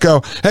 They just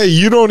go, hey,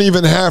 you don't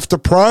even have to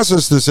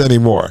process this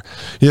anymore.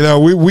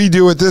 We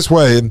do it this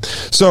way. And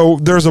so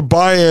there's a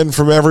buy-in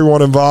from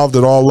everyone involved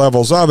at all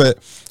levels of it.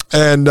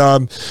 And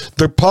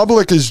the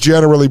public is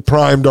generally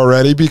primed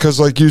already because,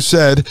 like you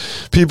said,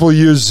 people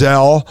use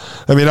Zelle.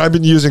 I mean, I've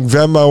been using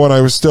Venmo when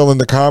I was still in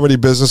the comedy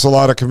business. A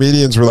lot of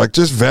comedians were like,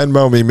 just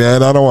Venmo me,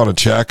 man. I don't want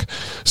to check.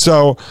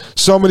 So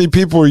many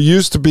people are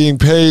used to being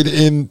paid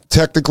in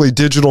technically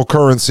digital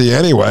currency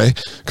anyway,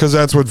 because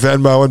that's what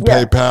Venmo and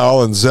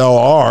PayPal and Zelle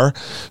are.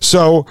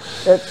 So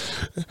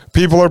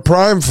people are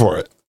primed for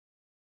it.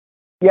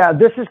 Yeah,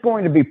 this is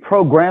going to be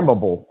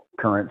programmable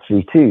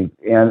currency too.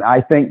 And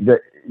I think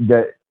that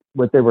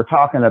what they were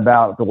talking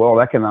about at the World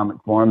Economic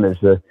Forum is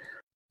there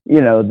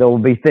will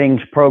be things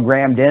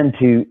programmed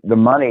into the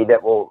money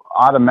that will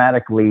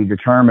automatically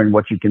determine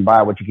what you can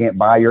buy, what you can't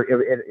buy.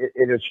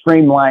 It'll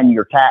streamline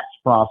your tax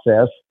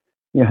process.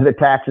 The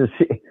taxes,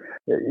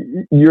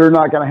 you're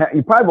not going to have,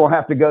 you probably won't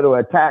have to go to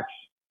a tax,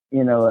 to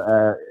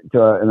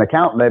an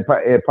accountant.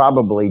 It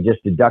probably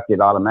just deduct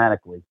it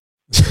automatically.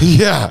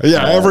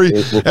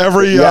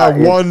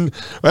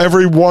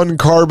 Every one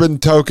carbon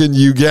token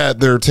you get,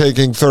 they're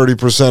taking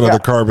 30% of the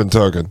carbon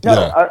token.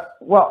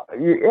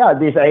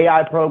 These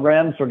AI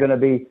programs are going to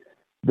be,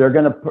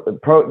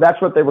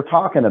 that's what they were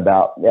talking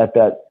about at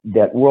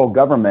that World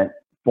Government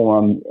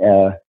Forum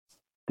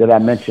that I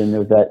mentioned. There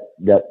was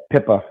that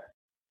PIPA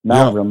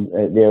amalgam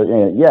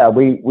there.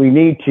 We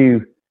need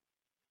to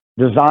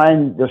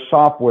design the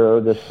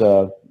software, this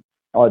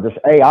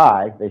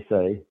AI, they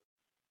say,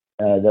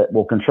 that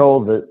will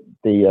control the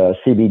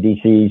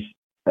CBDCs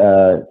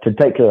to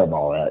take care of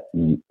all that,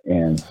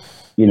 and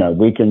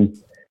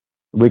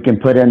we can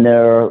put in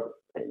there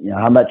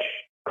how much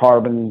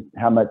carbon,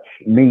 how much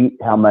meat,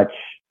 how much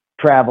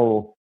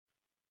travel.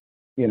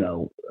 We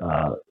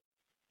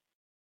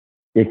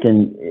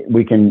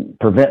can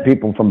prevent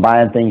people from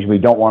buying things we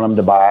don't want them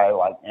to buy,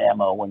 like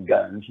ammo and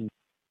guns.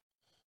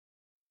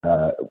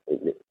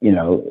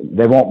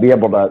 They won't be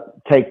able to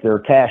take their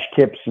cash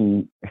tips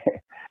and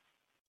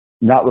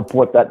not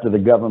report that to the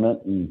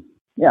government, and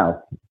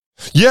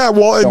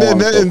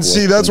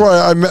see, that's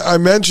why I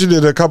mentioned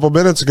it a couple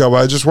minutes ago,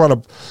 but I just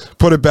want to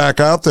put it back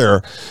out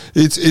there.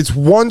 It's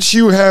once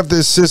you have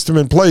this system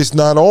in place,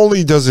 not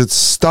only does it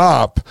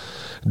stop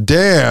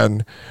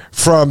Dan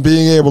from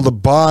being able to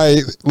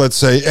buy, let's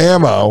say,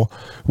 ammo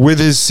with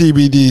his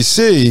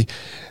CBDC,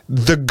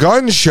 the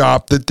gun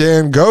shop that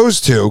Dan goes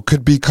to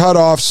could be cut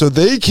off so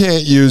they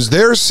can't use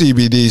their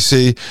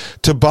CBDC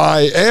to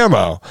buy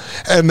ammo.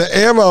 And the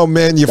ammo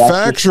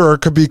manufacturer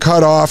could be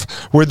cut off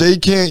where they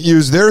can't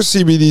use their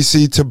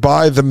CBDC to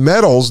buy the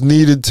metals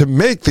needed to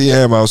make the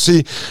ammo.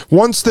 See,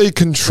 once they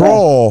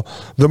control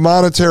the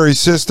monetary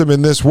system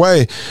in this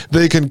way,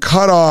 they can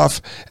cut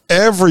off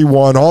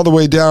everyone all the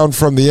way down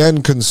from the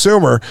end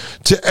consumer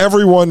to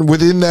everyone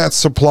within that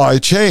supply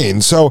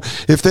chain. So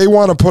if they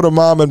want to put a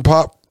mom and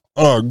pop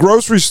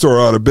grocery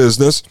store out of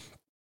business,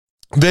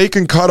 they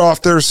can cut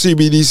off their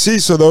CBDC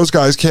so those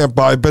guys can't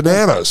buy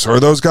bananas or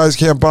those guys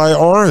can't buy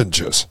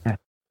oranges.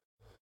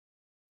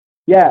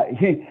 Yeah,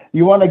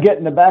 you want to get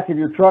in the back of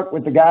your truck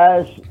with the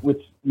guys with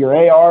your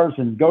ARs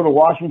and go to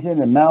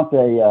Washington and mount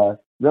a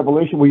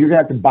revolution? Well, you're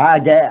going to have to buy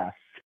gas.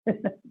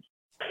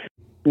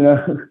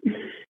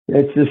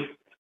 It's just...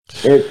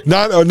 It's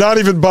not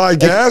even buy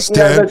gas,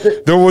 Dan.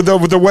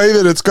 The way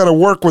that it's going to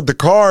work with the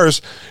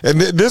cars,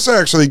 and this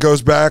actually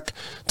goes back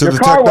to the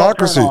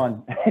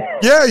technocracy.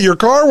 Yeah, your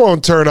car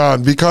won't turn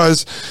on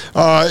because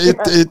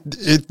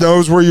it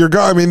knows where you're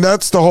going. I mean,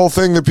 that's the whole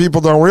thing that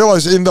people don't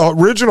realize. In the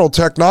original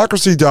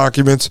technocracy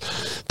documents,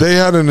 they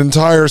had an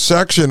entire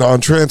section on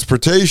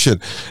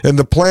transportation, and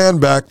the plan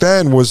back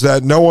then was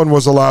that no one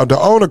was allowed to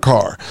own a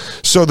car.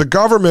 So the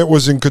government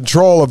was in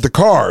control of the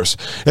cars,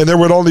 and there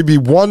would only be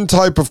one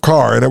type of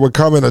car, and it would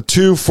come in a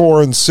 2,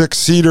 4, and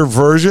 6-seater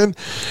version,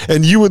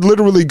 and you would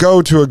literally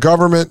go to a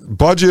government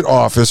budget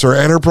office or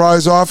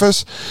enterprise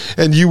office,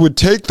 and you would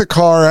take the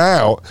car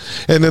out,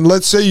 and then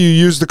let's say you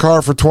used the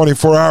car for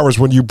 24 hours.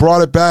 When you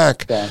brought it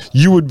back,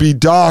 you would be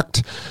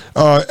docked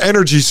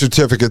energy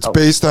certificates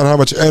based on how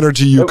much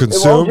energy you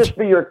consumed.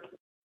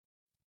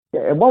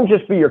 It won't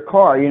just be your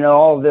car. You know,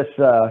 all this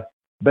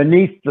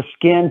beneath the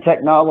skin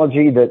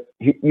technology that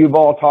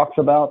Yuval talks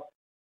about.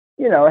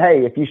 You know,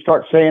 hey, if you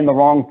start saying the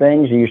wrong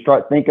things and you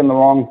start thinking the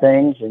wrong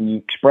things and you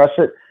express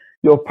it,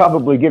 you'll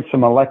probably get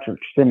some electric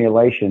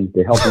stimulation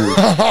to help you,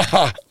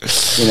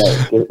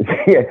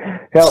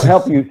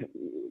 help you,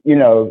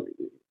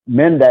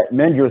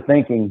 mend your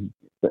thinking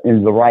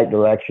in the right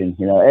direction.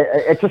 You know,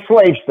 it's a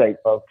slave state,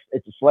 folks.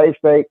 It's a slave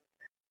state.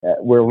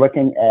 We're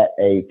looking at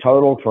a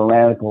total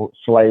tyrannical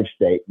slave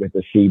state with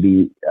the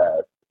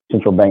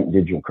central bank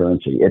digital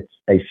currency. It's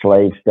a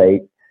slave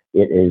state.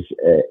 It is,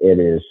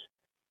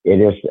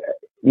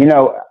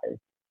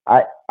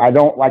 I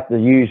don't like to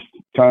use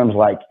terms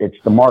like it's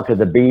the mark of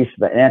the beast,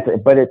 but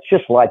it's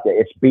just like that.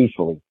 It's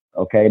beastly.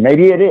 Okay.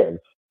 Maybe it is.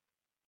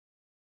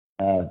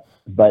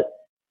 But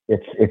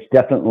it's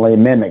definitely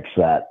mimics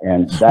that.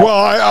 And that's,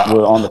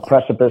 we're on the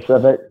precipice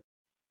of it.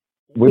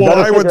 We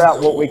better figure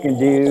out what we can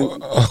do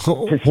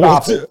to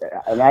stop it.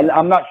 And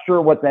I'm not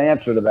sure what the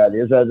answer to that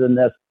is, other than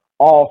this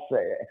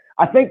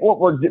I think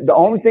the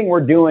only thing we're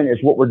doing is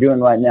what we're doing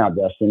right now,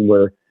 Dustin.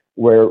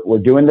 We're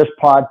doing this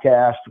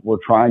podcast. We're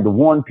trying to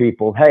warn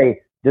people, hey,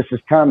 this is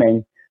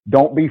coming.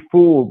 Don't be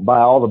fooled by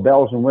all the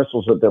bells and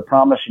whistles that they're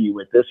promising you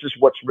with. This is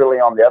what's really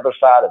on the other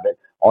side of it.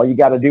 All you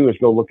got to do is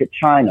go look at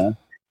China.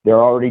 They're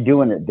already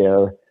doing it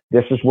there.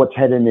 This is what's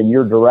heading in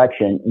your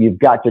direction. You've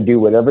got to do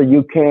whatever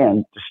you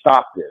can to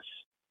stop this.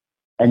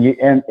 And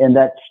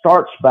that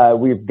starts by,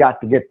 we've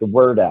got to get the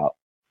word out.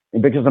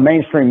 And because the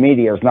mainstream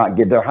media is not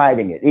good, they're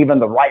hiding it. Even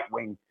the right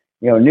wing,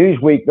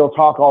 Newsweek, they'll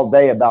talk all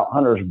day about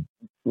Hunter's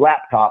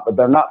laptop, but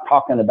they're not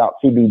talking about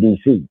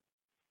CBDC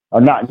or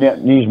not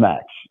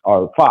Newsmax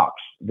or Fox.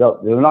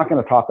 They're not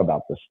going to talk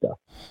about this stuff.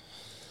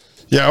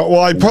 Yeah,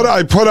 well, I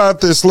put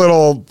out this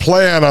little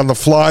plan on the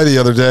fly the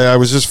other day. I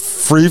was just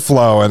free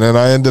flowing, and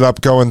I ended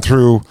up going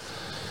through,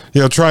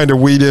 trying to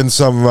weed in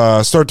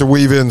start to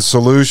weave in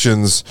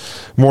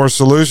more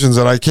solutions,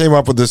 and I came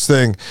up with this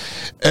thing: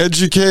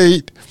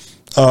 educate,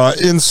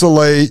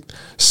 insulate,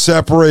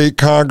 separate,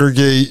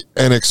 congregate,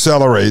 and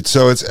accelerate.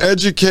 So it's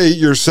educate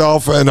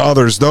yourself and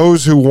others.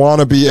 Those who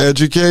want to be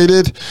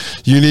educated,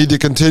 you need to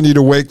continue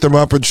to wake them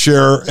up and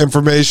share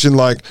information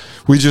like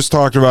we just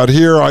talked about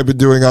here, I've been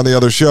doing on the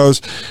other shows.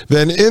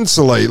 Then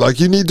insulate. Like,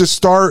 you need to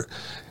start,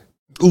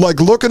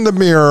 look in the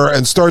mirror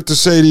and start to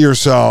say to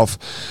yourself,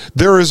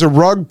 there is a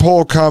rug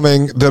pull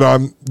coming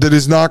that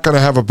is not going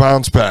to have a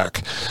bounce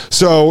back.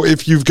 So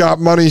if you've got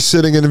money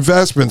sitting in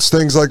investments,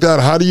 things like that,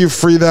 how do you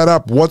free that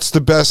up? What's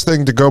the best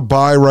thing to go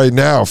buy right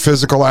now?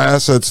 Physical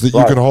assets that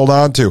you can hold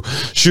on to.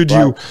 Should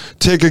you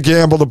take a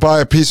gamble to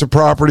buy a piece of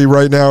property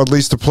right now, at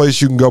least a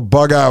place you can go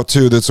bug out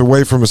to that's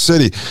away from a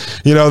city?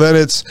 Then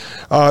it's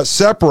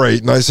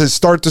separate. And I say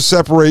start to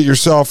separate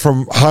yourself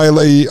from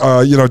highly,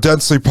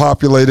 densely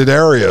populated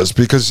areas,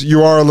 because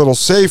you are a little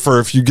safer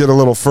if you get a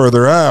little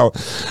further out.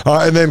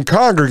 And then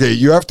congregate.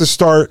 You have to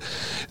start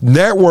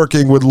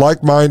networking with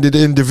like-minded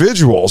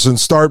individuals and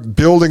start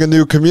building a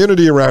new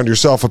community around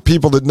yourself of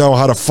people that know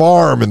how to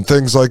farm and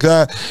things like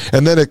that.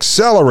 And then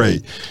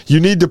accelerate. You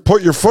need to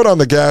put your foot on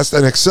the gas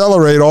and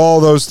accelerate all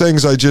those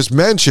things I just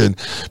mentioned,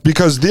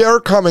 because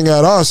they're coming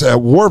at us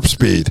at warp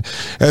speed.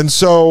 And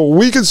so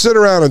we can sit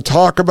around and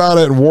talk about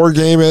it and war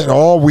game it and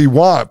all we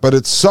want, but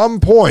at some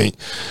point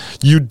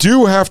you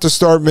do have to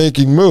start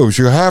making moves. moves.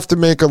 You have to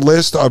make a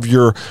list of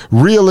your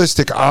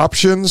realistic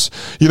options,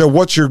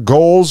 what your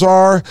goals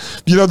are.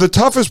 The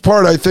toughest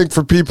part, I think,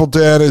 for people,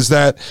 Dan, is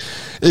that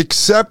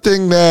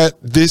accepting that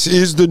this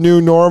is the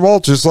new normal,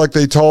 just like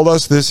they told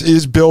us, this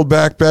is Build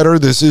Back Better,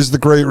 this is the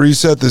Great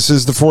Reset, this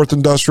is the Fourth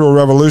Industrial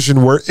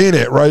Revolution. We're in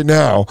it right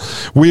now.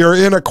 We are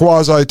in a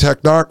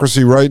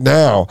quasi-technocracy right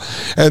now.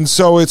 And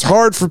so it's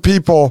hard for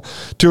people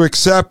to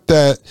accept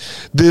that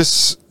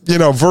this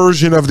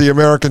version of the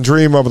American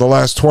dream over the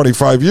last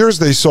 25 years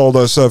they sold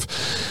us of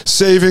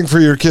saving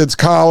for your kids'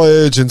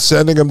 college and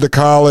sending them to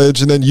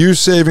college, and then you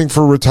saving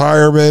for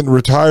retirement,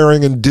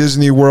 retiring in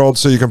Disney World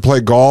so you can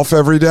play golf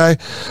every day.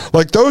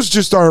 Like, those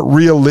just aren't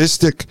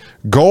realistic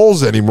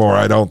goals anymore,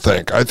 I don't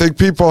think. I think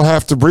people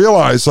have to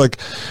realize, like,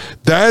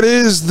 that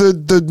is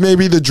the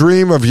maybe the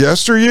dream of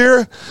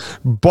yesteryear,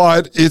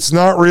 but it's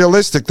not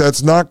realistic.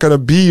 That's not going to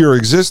be your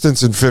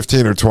existence in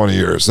 15 or 20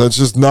 years. That's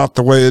just not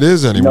the way it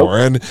is anymore.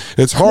 Nope. And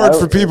it's hard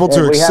for people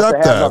to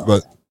accept that.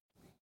 But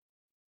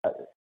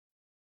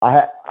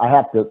I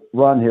have to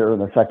run here in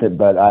a second,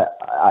 but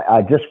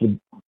I just would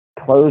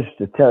close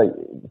to tell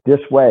you this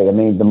way. I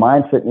mean, the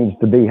mindset needs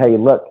to be, hey,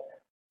 look,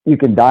 you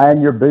can die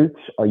in your boots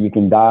or you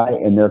can die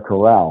in their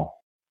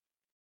corral.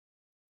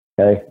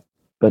 Okay?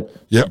 But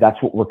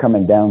that's what we're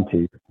coming down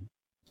to.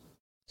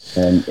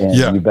 And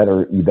you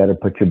better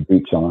put your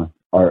boots on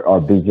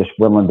or be just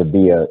willing to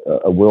be a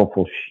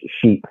willful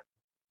sheep.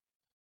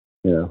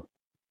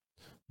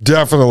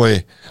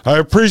 Definitely. I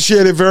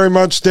appreciate it very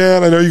much,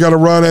 Dan. I know you got to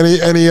run.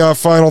 Any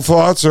final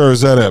thoughts, or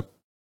is that it?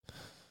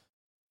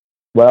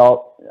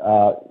 Well,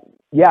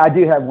 I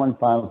do have one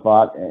final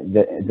thought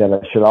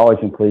that I should always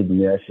include in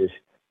this is,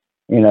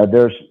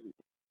 there's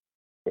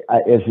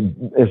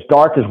as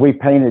dark as we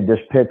painted this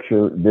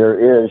picture,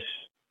 there is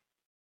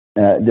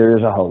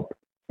a hope,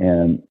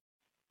 and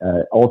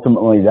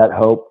ultimately that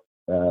hope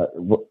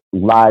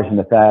lies in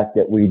the fact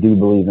that we do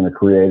believe in a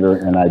creator,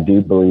 and I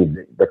do believe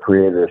that the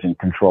creator is in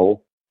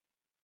control.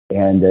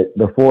 And that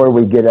before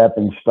we get up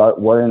and start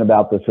worrying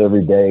about this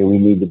every day, we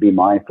need to be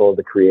mindful of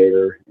the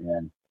creator,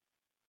 and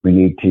we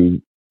need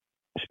to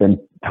spend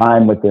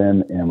time with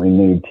him, and we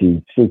need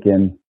to seek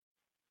him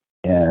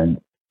and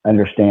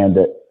understand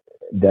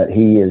that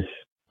he is,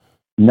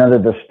 none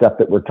of the stuff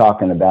that we're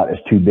talking about is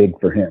too big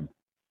for him.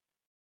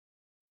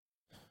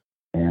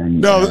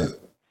 And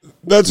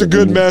that's a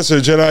good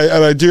message. And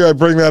I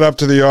bring that up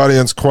to the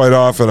audience quite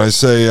often. I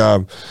say,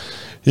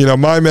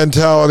 my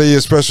mentality,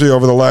 especially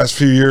over the last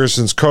few years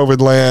since COVID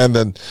land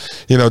and,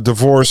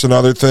 divorce and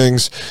other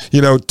things,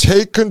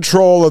 take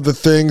control of the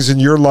things in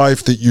your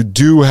life that you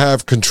do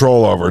have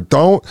control over.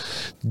 Don't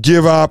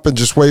give up and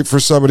just wait for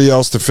somebody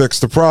else to fix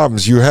the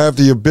problems. You have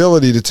the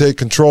ability to take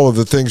control of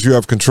the things you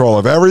have control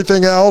of.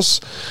 Everything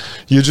else,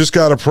 you just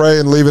got to pray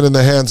and leave it in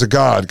the hands of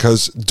God,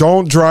 because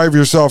don't drive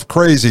yourself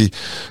crazy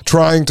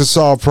trying to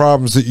solve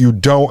problems that you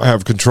don't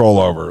have control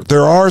over.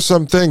 There are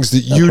some things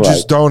that you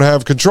just don't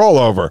have control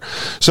over.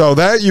 So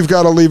that you've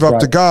got to leave up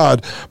to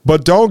God,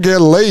 but don't get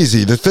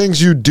lazy. The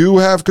things you do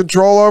have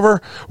control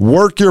over,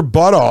 work your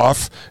butt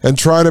off and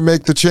try to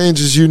make the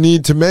changes you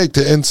need to make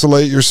to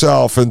insulate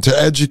yourself and to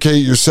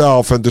educate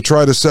yourself and to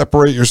try to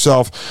separate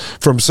yourself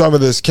from some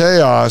of this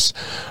chaos.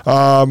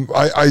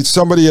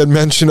 Somebody had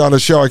mentioned on a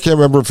show, I can't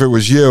remember if it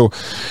was you,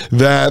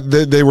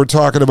 that they were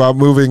talking about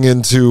moving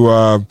into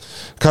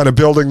kind of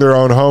building their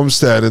own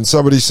homestead. And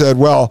somebody said,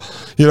 well,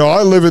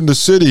 I live in the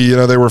city,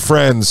 they were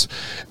friends.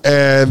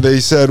 And they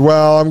said,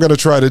 well, I'm going to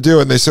try to do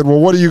it. And they said,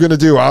 well, what are you going to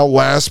do?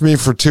 Outlast me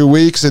for 2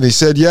 weeks? And he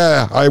said,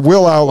 yeah, I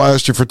will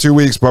outlast you for 2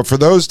 weeks. But for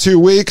those 2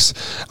 weeks,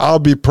 I'll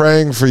be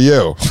praying for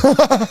you.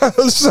 I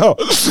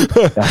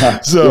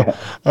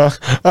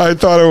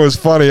thought it was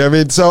funny. I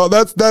mean, so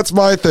that's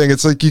my thing.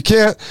 It's like, you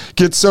can't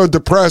get so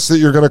depressed that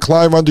you're going to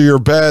climb under your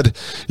bed,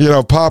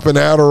 pop an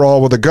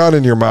Adderall with a gun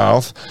in your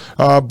mouth.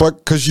 But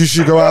because you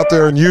should go out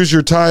there and use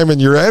your time and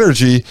your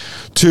energy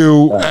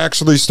to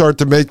actually start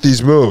to make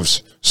these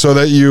moves so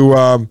that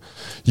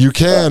you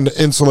can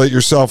insulate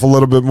yourself a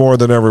little bit more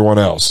than everyone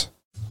else.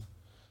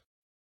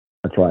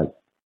 That's right.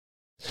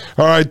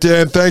 All right,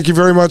 Dan, thank you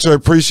very much. I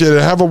appreciate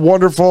it. Have a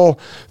wonderful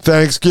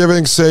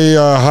Thanksgiving. Say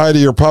hi to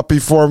your puppy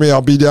for me.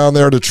 I'll be down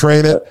there to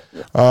train it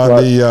on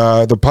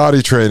the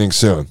potty training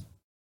soon.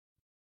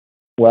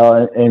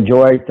 Well,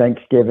 enjoy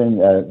Thanksgiving,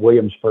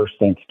 William's first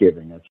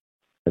Thanksgiving.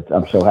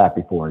 I'm so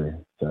happy for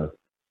you. So.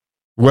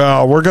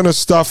 Well, we're going to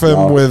stuff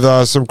him with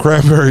some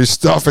cranberry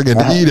stuffing and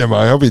eat him.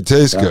 I hope he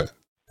tastes good.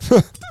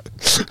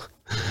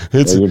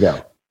 There you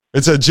go.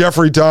 It's a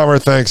Jeffrey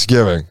Dahmer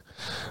Thanksgiving.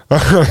 All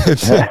right.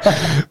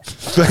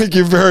 Thank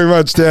you very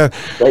much, Dan.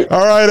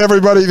 All right,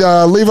 everybody,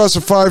 leave us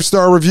a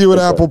 5-star review at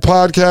Apple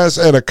Podcasts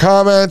and a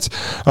comment.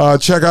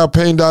 Check out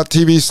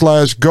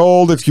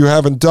pain.tv/gold if you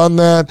haven't done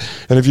that.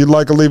 And if you'd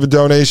like to leave a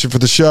donation for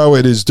the show,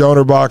 it is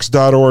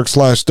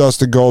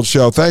donorbox.org/Dustin Gold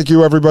Show. Thank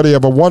you, everybody.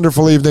 Have a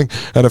wonderful evening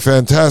and a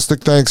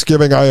fantastic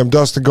Thanksgiving. I am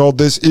Dustin Gold.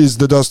 This is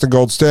the Dustin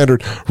Gold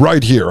Standard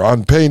right here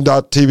on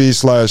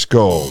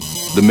pain.tv/gold.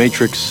 The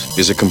Matrix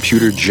is a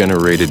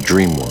computer-generated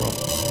dream world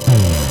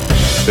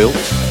built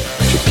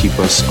to keep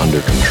us under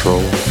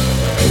control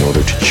in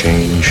order to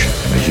change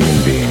a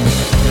human being.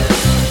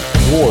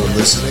 You're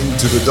listening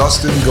to the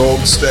Dustin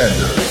Gold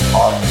Standard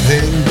on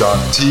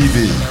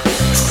Pain.tv.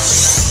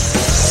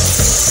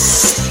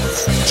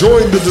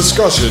 Join the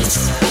discussion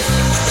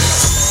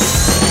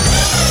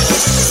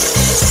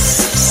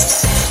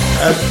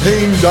at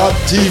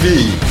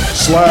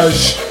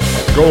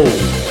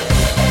Pain.tv/gold.